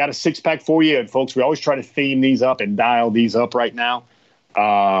 I got a six-pack for you, and folks, we always try to theme these up and dial these up right now.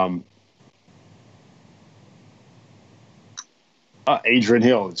 Adrian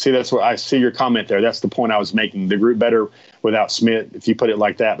Hill. See, that's what I see your comment there. That's the point I was making. The group better without Smith, if you put it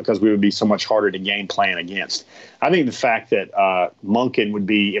like that, because we would be so much harder to game plan against. I think the fact that Monken would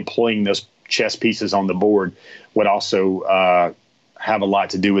be employing those chess pieces on the board would also have a lot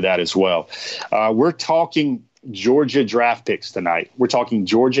to do with that as well. We're talking Georgia draft picks tonight. We're talking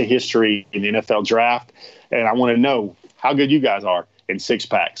Georgia history in the NFL draft, and I want to know how good you guys are in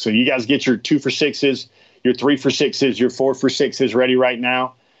six-pack. So you guys get your 2 for 6s, your 3 for 6s, your 4 for 6s ready right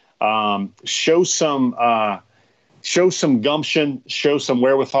now. Show some gumption, show some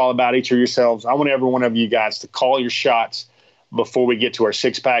wherewithal about each of yourselves. I want every one of you guys to call your shots before we get to our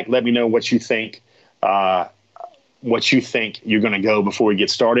six-pack. Let me know what you think. What you think you're going to go before we get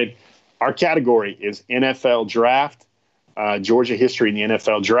started. Our category is NFL draft, Georgia history in the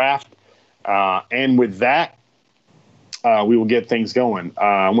NFL draft. And with that, we will get things going.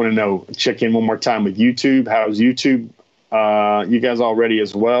 I want to know, check in one more time with YouTube. How's YouTube? You guys all ready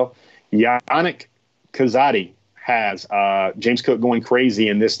as well? Yannick Kazadi has James Cook going crazy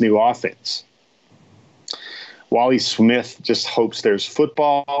in this new offense. Wally Smith just hopes there's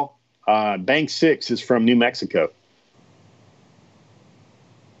football. Bank 6 is from New Mexico.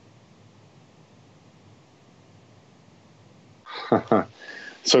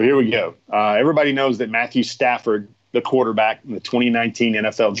 So here we go. Everybody knows that Matthew Stafford, the quarterback in the 2019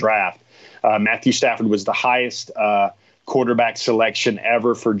 NFL draft, Matthew Stafford was the highest quarterback selection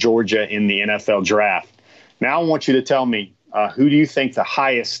ever for Georgia in the NFL draft. Now I want you to tell me, who do you think the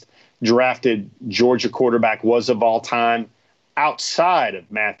highest drafted Georgia quarterback was of all time outside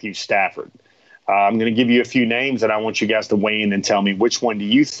of Matthew Stafford? I'm going to give you a few names, and I want you guys to weigh in and tell me which one do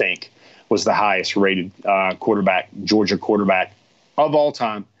you think was the highest rated quarterback, Georgia quarterback of all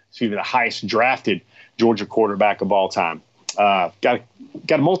time. Excuse me, the highest drafted Georgia quarterback of all time. Got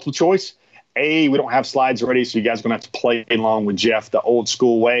a multiple choice. A, we don't have slides ready, so you guys are going to have to play along with Jeff the old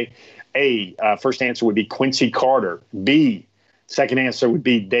school way. A, first answer would be Quincy Carter. B, second answer would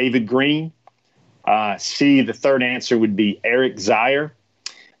be David Green. C, the third answer would be Eric Zier.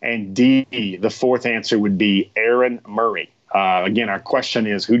 And D, the fourth answer would be Aaron Murray. Again, our question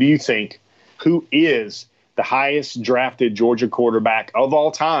is, who is the highest drafted Georgia quarterback of all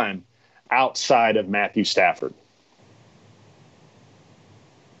time outside of Matthew Stafford?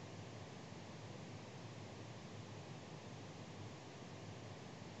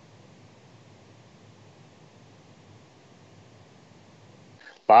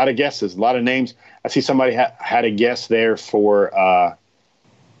 A lot of guesses, a lot of names. I see somebody had a guess there for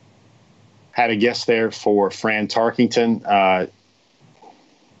Fran Tarkington.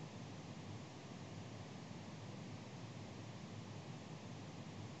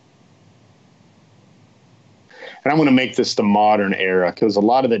 And I'm going to make this the modern era because a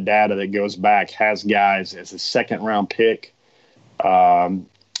lot of the data that goes back has guys as a second-round pick.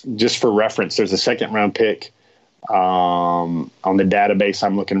 Just for reference, there's a second-round pick on the database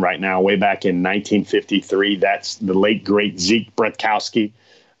I'm looking right now, way back in 1953. That's the late, great Zeke Bretkowski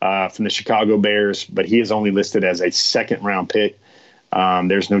from the Chicago Bears, but he is only listed as a second-round pick.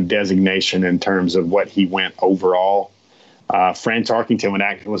 There's no designation in terms of what he went overall. Fran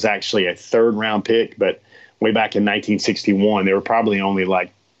Tarkington was actually a third-round pick, but way back in 1961, there were probably only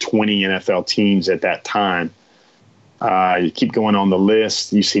like 20 NFL teams at that time. You keep going on the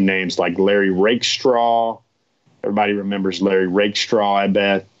list, you see names like Larry Rakestraw. Everybody remembers Larry Rakestraw, I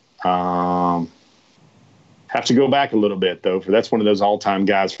bet. Have to go back a little bit, though, for that's one of those all-time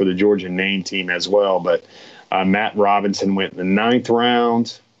guys for the Georgia name team as well. But Matt Robinson went in the 9th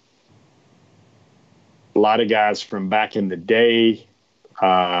round. A lot of guys from back in the day.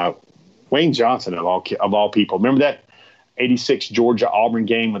 Wayne Johnson, of all people. Remember that 86 Georgia-Auburn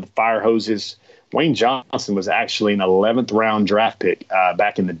game with the fire hoses? Wayne Johnson was actually an 11th round draft pick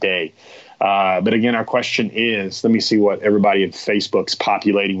back in the day. But again, our question is, let me see what everybody in Facebook's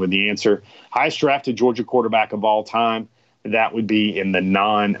populating with the answer. Highest drafted Georgia quarterback of all time. That would be in the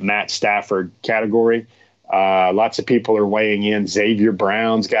non-Matt Stafford category. Lots of people are weighing in. Xavier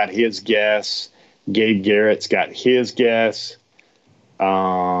Brown's got his guess. Gabe Garrett's got his guess.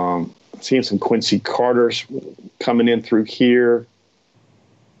 Seeing some Quincy Carter's coming in through here.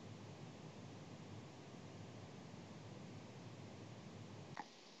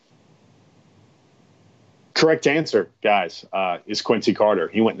 Correct answer, guys, is Quincy Carter.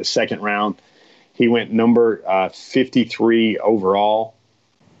 He went in the 2nd round. He went number 53 overall.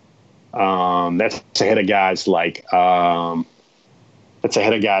 That's ahead of guys like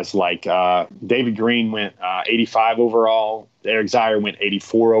David Green went 85 overall. Eric Zier went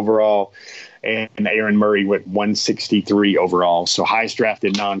 84 overall, and Aaron Murray went 163 overall. So highest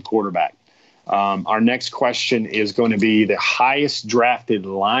drafted non-quarterback. Our next question is going to be the highest drafted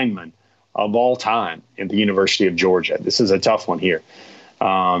lineman of all time at the University of Georgia. This is a tough one here.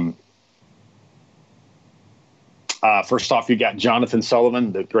 First off, you got Jonathan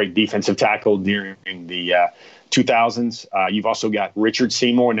Sullivan, the great defensive tackle during the 2000s. You've also got Richard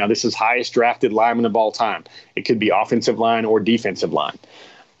Seymour. Now, this is highest drafted lineman of all time. It could be offensive line or defensive line.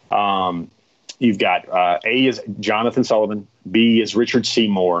 You've got A is Jonathan Sullivan, B is Richard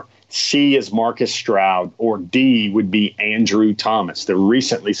Seymour, C is Marcus Stroud, or D would be Andrew Thomas, the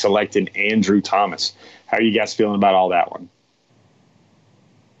recently selected Andrew Thomas. How are you guys feeling about all that one?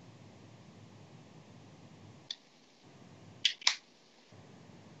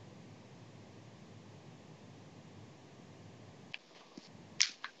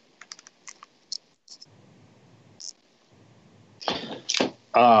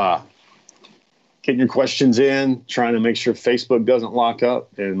 Getting your questions in, trying to make sure Facebook doesn't lock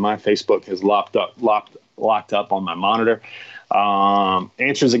up, and my Facebook has locked up on my monitor.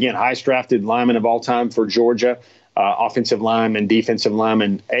 Answers again: highest drafted lineman of all time for Georgia, offensive lineman, defensive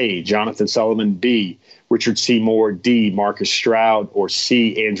lineman. A, Jonathan Sullivan. B, Richard Seymour. D, Marcus Stroud. Or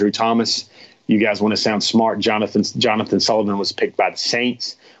C, Andrew Thomas. You guys want to sound smart? Jonathan Sullivan was picked by the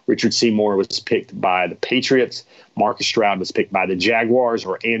Saints. Richard Seymour was picked by the Patriots. Marcus Stroud was picked by the Jaguars,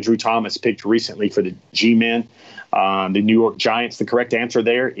 or Andrew Thomas picked recently for the G-Men, the New York Giants. The correct answer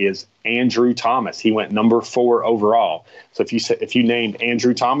there is Andrew Thomas. He went number 4 overall. So if you named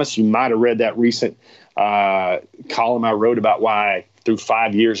Andrew Thomas, you might have read that recent column I wrote about why through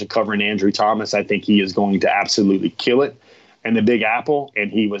 5 years of covering Andrew Thomas, I think he is going to absolutely kill it in the Big Apple,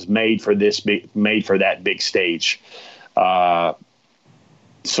 and he was made for that big stage.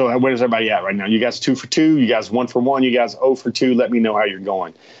 So where is everybody at right now? You guys 2 for 2, you guys 1 for 1, you guys 0 for 2. Let me know how you're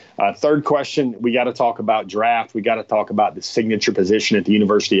going. Third question, we got to talk about draft. We got to talk about the signature position at the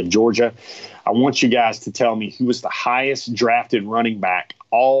University of Georgia. I want you guys to tell me who was the highest drafted running back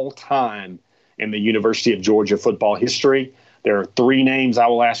all time in the University of Georgia football history. There are 3 names I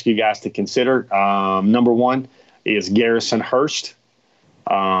will ask you guys to consider. Number 1 is Garrison Hurst.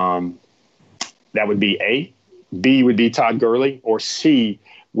 That would be A. B would be Todd Gurley, or C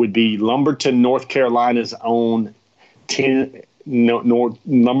would be Lumberton, North Carolina's own Tim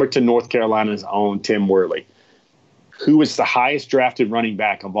Worley. Who is the highest drafted running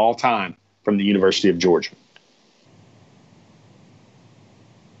back of all time from the University of Georgia?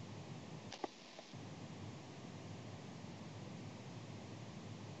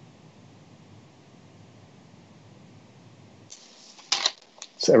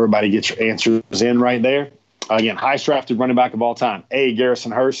 So everybody get your answers in right there. Again, highest drafted running back of all time. A,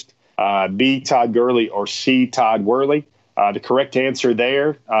 Garrison Hurst. B, Todd Gurley. Or C, Todd Worley. The correct answer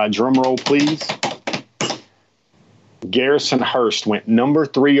there, drum roll please. Garrison Hurst went number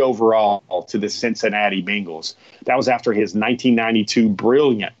 3 overall to the Cincinnati Bengals. That was after his 1992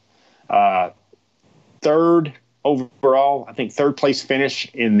 brilliant 3rd overall, I think 3rd place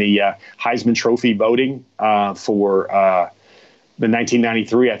finish in the Heisman Trophy voting for the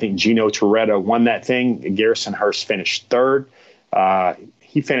 1993, I think Gino Toretta won that thing. Garrison Hurst finished 3rd.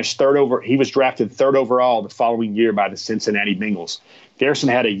 He was drafted 3rd overall the following year by the Cincinnati Bengals. Garrison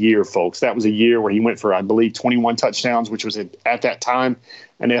had a year, folks. That was a year where he went for, I believe, 21 touchdowns, which was at that time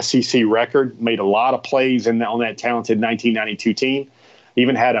an SEC record. Made a lot of plays on that talented 1992 team.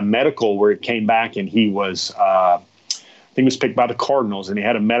 Even had a medical where it came back and he was think he was picked by the Cardinals, and he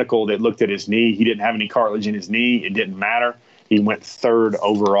had a medical that looked at his knee. He didn't have any cartilage in his knee. It didn't matter. He went 3rd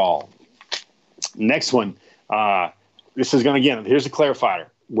overall. Next one. This is going to, again, here's a clarifier.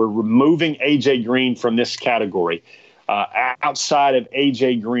 We're removing A.J. Green from this category. Outside of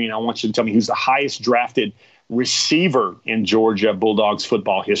A.J. Green, I want you to tell me who's the highest drafted receiver in Georgia Bulldogs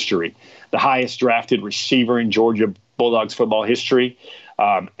football history. The highest drafted receiver in Georgia Bulldogs football history.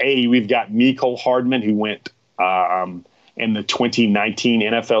 A, we've got Mecole Hardman, who went in the 2019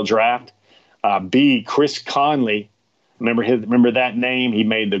 NFL draft. B, Chris Conley. Remember that name? He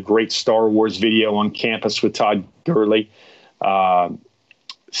made the great Star Wars video on campus with Todd Gurley.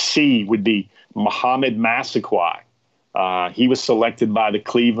 C would be Muhammad Massaquoi. He was selected by the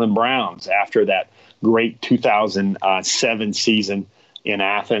Cleveland Browns after that great 2007 season in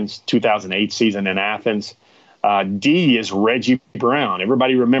Athens, 2008 season in Athens. D is Reggie Brown.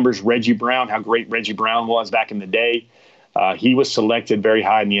 Everybody remembers Reggie Brown, how great Reggie Brown was back in the day. He was selected very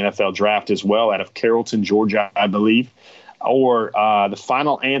high in the NFL draft as well, out of Carrollton, Georgia, I believe. Or the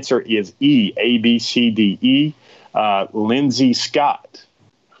final answer is E, A, B, C, D, E, Lindsey Scott,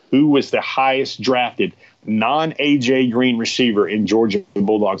 who was the highest drafted non-A.J. Green receiver in Georgia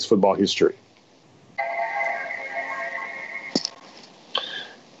Bulldogs football history.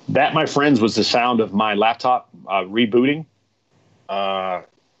 That, my friends, was the sound of my laptop rebooting.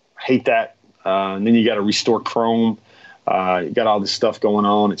 Hate that. And then you got to restore Chrome. You got all this stuff going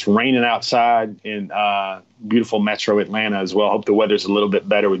on. It's raining outside in beautiful metro Atlanta as well. Hope the weather's a little bit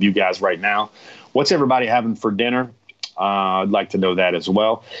better with you guys right now. What's everybody having for dinner? I'd like to know that as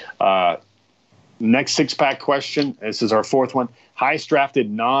well. Next six-pack question. This is our fourth one. Highest drafted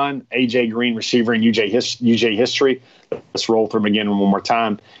non-A.J. Green receiver in UJ history. Let's roll through them again one more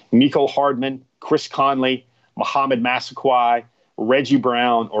time. Mecole Hardman, Chris Conley, Muhammad Massaquoi, Reggie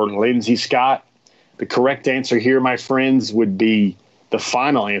Brown, or Lindsey Scott. The correct answer here, my friends, would be the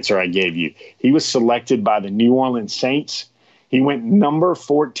final answer I gave you. He was selected by the New Orleans Saints. He went number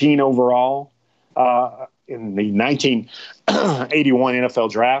 14 overall in the 1981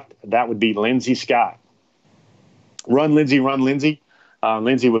 NFL draft. That would be Lindsey Scott. Run, Lindsey, run, Lindsey.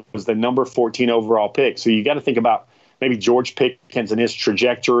 Lindsey was the number 14 overall pick. So you got to think about maybe George Pickens and his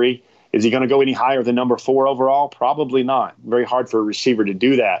trajectory. Is he going to go any higher than number 4 overall? Probably not. Very hard for a receiver to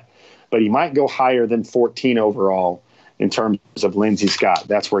do that. But he might go higher than 14 overall in terms of Lindsey Scott.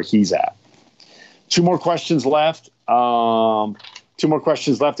 That's where he's at. Two more questions left. In our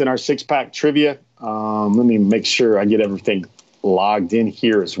six-pack trivia. Let me make sure I get everything logged in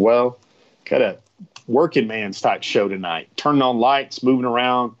here as well. Got a working man's type show tonight. Turning on lights, moving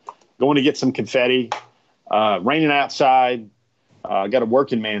around, going to get some confetti, raining outside. Got a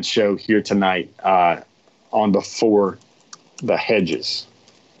working man's show here tonight on Before the Hedges.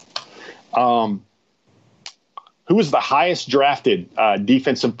 Who was the highest drafted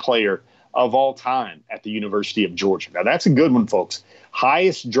defensive player of all time at the University of Georgia? Now, that's a good one, folks.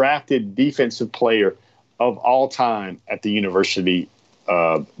 Highest drafted defensive player of all time at the University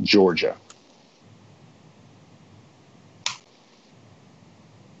of Georgia.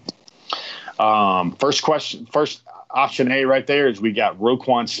 First option A right there is we got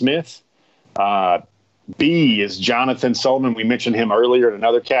Roquan Smith. B is Jonathan Sullivan. We mentioned him earlier in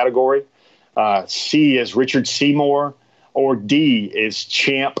another category. C is Richard Seymour, or D is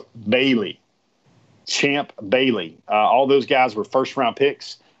Champ Bailey. Champ Bailey. All those guys were first-round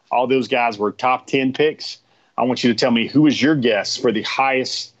picks. All those guys were top 10 picks. I want you to tell me who is your guess for the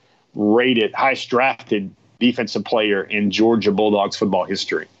highest drafted defensive player in Georgia Bulldogs football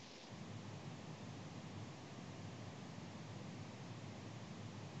history.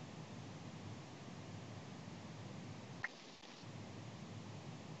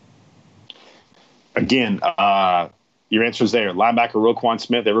 Again, your answer is there. Linebacker Roquan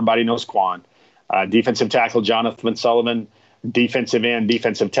Smith. Everybody knows Quan. Defensive tackle Jonathan Sullivan. Defensive end,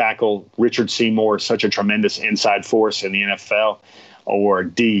 defensive tackle Richard Seymour. Such a tremendous inside force in the NFL. Or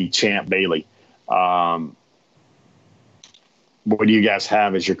D, Champ Bailey. What do you guys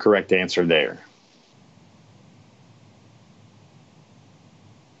have as your correct answer there?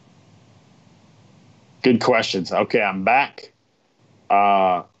 Good questions. Okay, I'm back.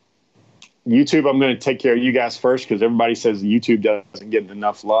 YouTube, I'm going to take care of you guys first because everybody says YouTube doesn't get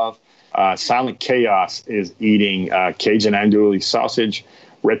enough love. Silent Chaos is eating Cajun andouille sausage,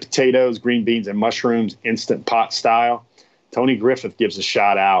 red potatoes, green beans, and mushrooms, instant pot style. Tony Griffith gives a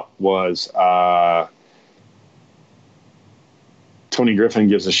shout out. Tony Griffin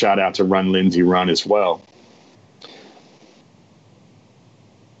gives a shout out to Run Lindsey Run as well.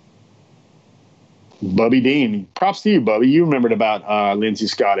 Bubby Dean, props to you, Bubby. You remembered about Lindsey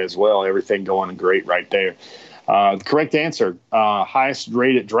Scott as well. Everything going great right there. The correct answer, highest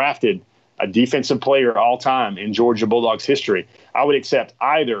rated drafted a defensive player all time in Georgia Bulldogs history. I would accept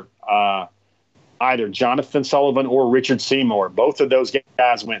either Jonathan Sullivan or Richard Seymour. Both of those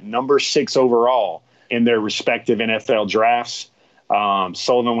guys went number 6 overall in their respective NFL drafts.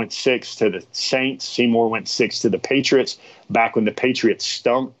 Sullivan went 6 to the Saints. Seymour went 6 to the Patriots, back when the Patriots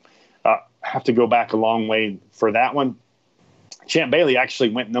stunk. Have to go back a long way for that one. Champ Bailey actually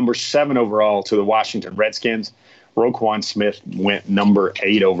went number 7 overall to the Washington Redskins. Roquan Smith went number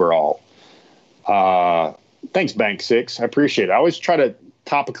 8 overall. Thanks, Bank 6. I appreciate it. I always try to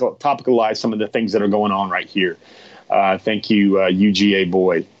topicalize some of the things that are going on right here. Thank you, UGA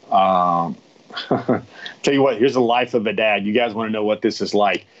boy. Tell you what, here's the life of a dad. You guys want to know what this is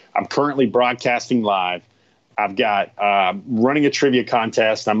like. I'm currently broadcasting live. I've got running a trivia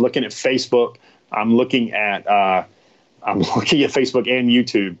contest. I'm looking at Facebook. I'm looking at Facebook and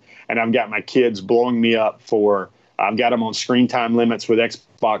YouTube, and I've got my kids blowing me up for. I've got them on screen time limits with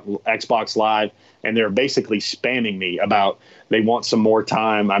Xbox Live, and they're basically spamming me about they want some more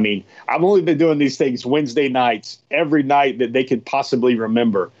time. I mean, I've only been doing these things Wednesday nights, every night that they could possibly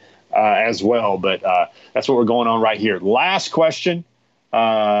remember as well. But that's what we're going on right here. Last question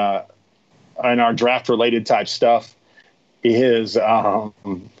in our draft-related type stuff is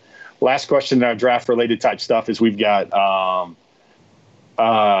last question in our draft-related type stuff is we've got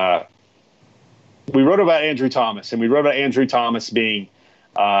we wrote about Andrew Thomas, and we wrote about Andrew Thomas being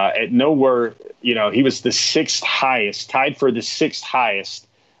at nowhere, he was the 6th highest, tied for the 6th highest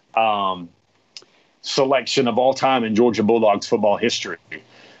selection of all time in Georgia Bulldogs football history.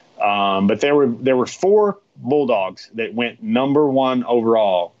 But there were 4 Bulldogs that went number 1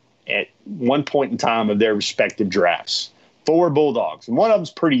 overall at one point in time of their respective drafts. 4 Bulldogs, and one of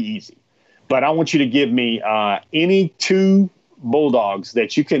them's pretty easy. But I want you to give me any 2 Bulldogs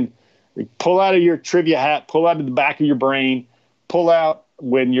that you can pull out of your trivia hat, pull out of the back of your brain, pull out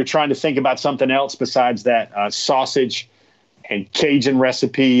when you're trying to think about something else besides that sausage and Cajun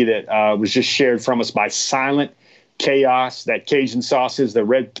recipe that was just shared from us by Silent Chaos, that Cajun sauces, the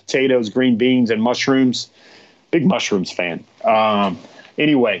red potatoes, green beans, and mushrooms. Big mushrooms fan.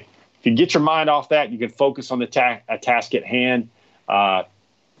 Anyway, if you get your mind off that, you can focus on the task at hand.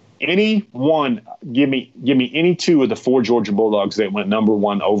 Any one, give me any 2 of the 4 Georgia Bulldogs that went number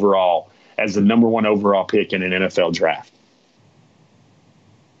 1 overall as the number 1 overall pick in an NFL draft.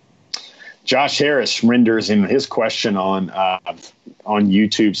 Josh Harris renders in his question on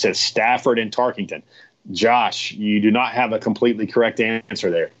YouTube, says Stafford and Tarkington. Josh, you do not have a completely correct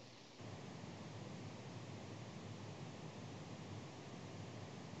answer there.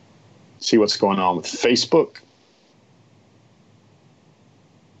 See what's going on with Facebook.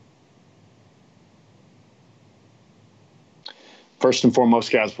 First and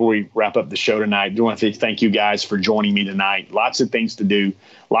foremost, guys, before we wrap up the show tonight, I do want to thank you guys for joining me tonight. Lots of things to do,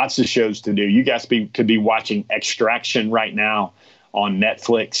 lots of shows to do. You guys could be watching Extraction right now on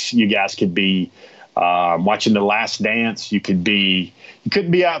Netflix. You guys could be watching The Last Dance. You couldn't be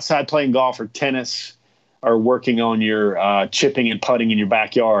outside playing golf or tennis or working on your chipping and putting in your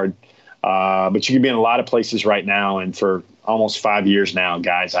backyard. But you could be in a lot of places right now. And for almost 5 years now,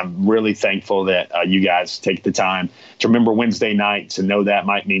 guys, I'm really thankful that you guys take the time to remember Wednesday nights and know that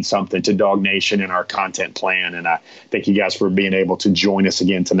might mean something to DawgNation and our content plan. And I thank you guys for being able to join us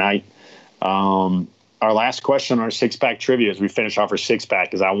again tonight. Our last question on our 6-pack trivia as we finish off our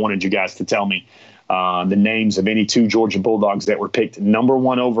 6-pack is I wanted you guys to tell me the names of any 2 Georgia Bulldogs that were picked number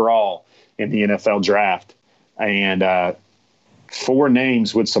 1 overall in the NFL draft. And 4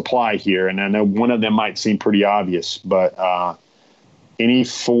 names would supply here, and I know one of them might seem pretty obvious, but any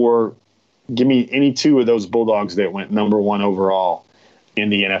 4, give me any 2 of those Bulldogs that went number 1 overall in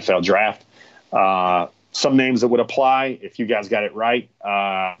the NFL draft. Some names that would apply if you guys got it right.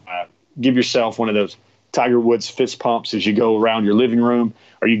 Give yourself one of those Tiger Woods fist pumps as you go around your living room,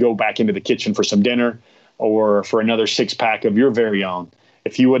 or you go back into the kitchen for some dinner, or for another 6-pack of your very own.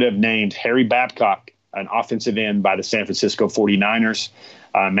 If you would have named Harry Babcock, an offensive end by the San Francisco 49ers,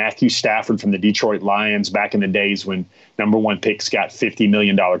 Matthew Stafford from the Detroit Lions back in the days when number 1 picks got $50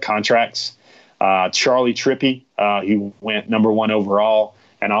 million contracts, Charlie Trippy, who went number 1 overall,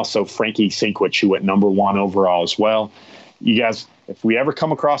 and also Frankie Sinkwich, who went number 1 overall as well. You guys, if we ever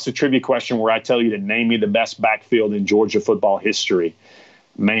come across a trivia question where I tell you to name me the best backfield in Georgia football history,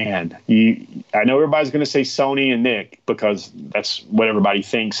 man, I know everybody's going to say Sony and Nick because that's what everybody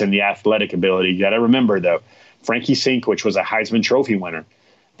thinks and the athletic ability. You got to remember, though, Frankie Sinkwich was a Heisman Trophy winner,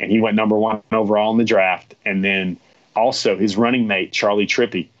 and he went number 1 overall in the draft. And then also his running mate, Charlie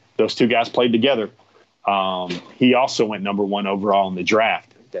Trippy, those 2 guys played together. He also went number 1 overall in the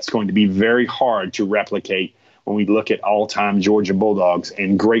draft. That's going to be very hard to replicate when we look at all-time Georgia Bulldogs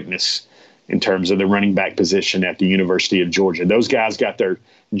and greatness in terms of the running back position at the University of Georgia. Those guys got their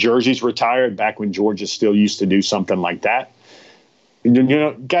jerseys retired back when Georgia still used to do something like that.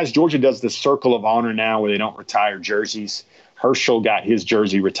 Guys, Georgia does the Circle of Honor now where they don't retire jerseys. Herschel got his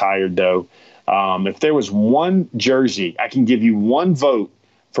jersey retired, though. If there was one jersey, I can give you one vote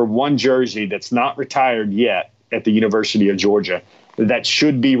for one jersey that's not retired yet at the University of Georgia that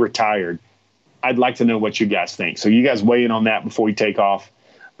should be retired. I'd like to know what you guys think. So you guys weigh in on that before we take off.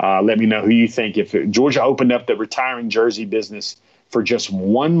 Let me know who you think. If Georgia opened up the retiring jersey business for just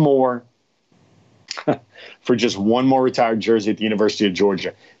one more retired jersey at the University of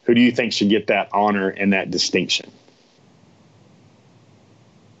Georgia, who do you think should get that honor and that distinction?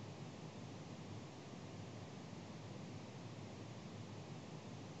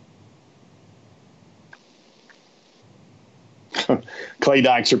 Clay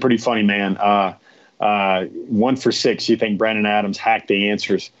Dykes are pretty funny, man. 1 for 6. You think Brandon Adams hacked the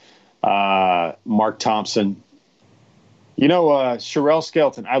answers? Mark Thompson. Sherelle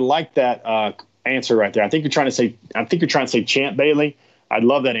Skelton. I like that answer right there. I think you're trying to say Champ Bailey. I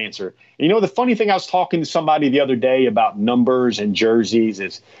love that answer. The funny thing, I was talking to somebody the other day about numbers and jerseys.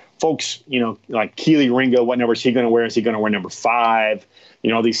 Is folks, like Keely Ringo, what number is he going to wear? Is he going to wear number 5?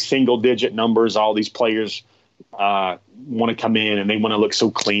 These single-digit numbers. All these players want to come in and they want to look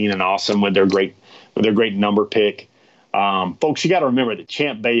so clean and awesome with their great number pick. Folks, you got to remember that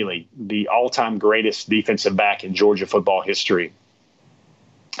Champ Bailey, the all-time greatest defensive back in Georgia football history,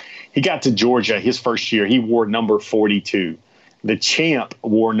 he got to Georgia his first year. He wore number 42. The Champ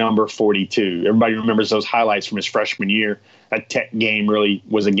wore number 42. Everybody remembers those highlights from his freshman year. That Tech game really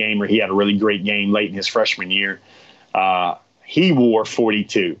was a game where he had a really great game late in his freshman year. He wore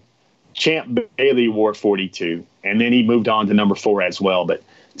 42. Champ Bailey wore 42, and then he moved on to number 4 as well. But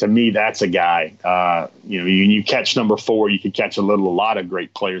to me, that's a guy. You catch number 4, you could catch a lot of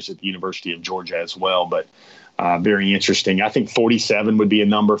great players at the University of Georgia as well. But very interesting. I think 47 would be a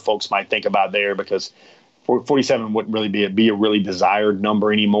number folks might think about there, because 47 wouldn't really be a really desired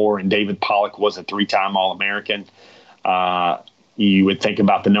number anymore. And David Pollock was a 3-time All-American. You would think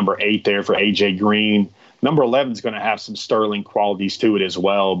about the number 8 there for A.J. Green. Number 11 is going to have some sterling qualities to it as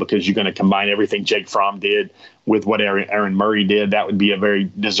well, because you're going to combine everything Jake Fromm did with what Aaron Murray did. That would be a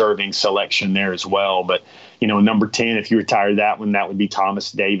very deserving selection there as well. But, number 10, if you retire that one, that would be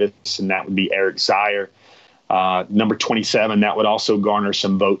Thomas Davis, and that would be Eric Zier. Number 27, that would also garner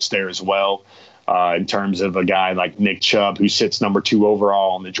some votes there as well, in terms of a guy like Nick Chubb, who sits number 2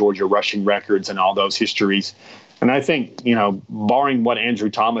 overall on the Georgia rushing records and all those histories. And I think, barring what Andrew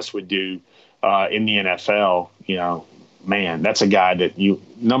Thomas would do in the NFL, man, that's a guy that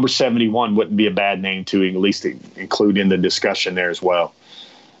number 71 wouldn't be a bad name to at least include in the discussion there as well.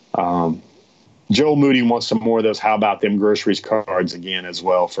 Joel Moody wants some more of those "How About Them Groceries" cards again as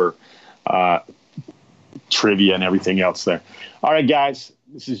well for trivia and everything else there. All right, guys,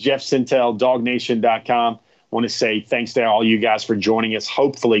 this is Jeff Sintel, DawgNation.com. I want to say thanks to all you guys for joining us.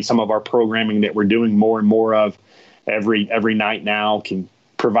 Hopefully some of our programming that we're doing more and more of every night now can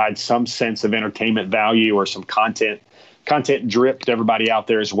provide some sense of entertainment value or some content drip to everybody out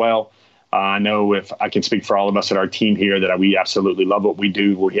there as well. I know, if I can speak for all of us at our team here, that we absolutely love what we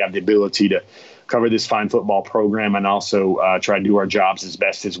do. We have the ability to cover this fine football program and also try to do our jobs as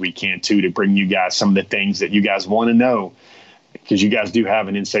best as we can too, to bring you guys some of the things that you guys want to know, because you guys do have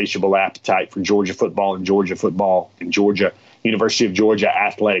an insatiable appetite for Georgia football and Georgia University of Georgia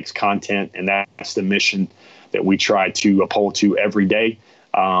athletics content, and that's the mission that we try to uphold to every day.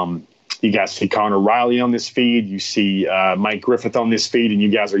 You guys see Connor Riley on this feed. You see Mike Griffith on this feed, and you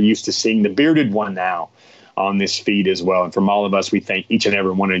guys are used to seeing the bearded one now on this feed as well. And from all of us, we thank each and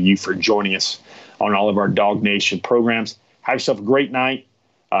every one of you for joining us on all of our DawgNation programs. Have yourself a great night.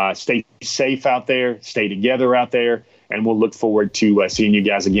 Stay safe out there. Stay together out there. And we'll look forward to seeing you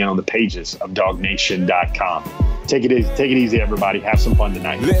guys again on the pages of DawgNation.com. Take it easy, everybody. Have some fun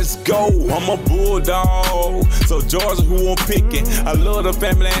tonight. Let's go. I'm a bulldog. So Georgia, who I'm picking. I love the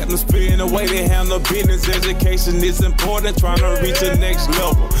family atmosphere and the way they handle business. Education is important, trying to reach the next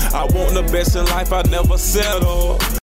level. I want the best in life, I never settle.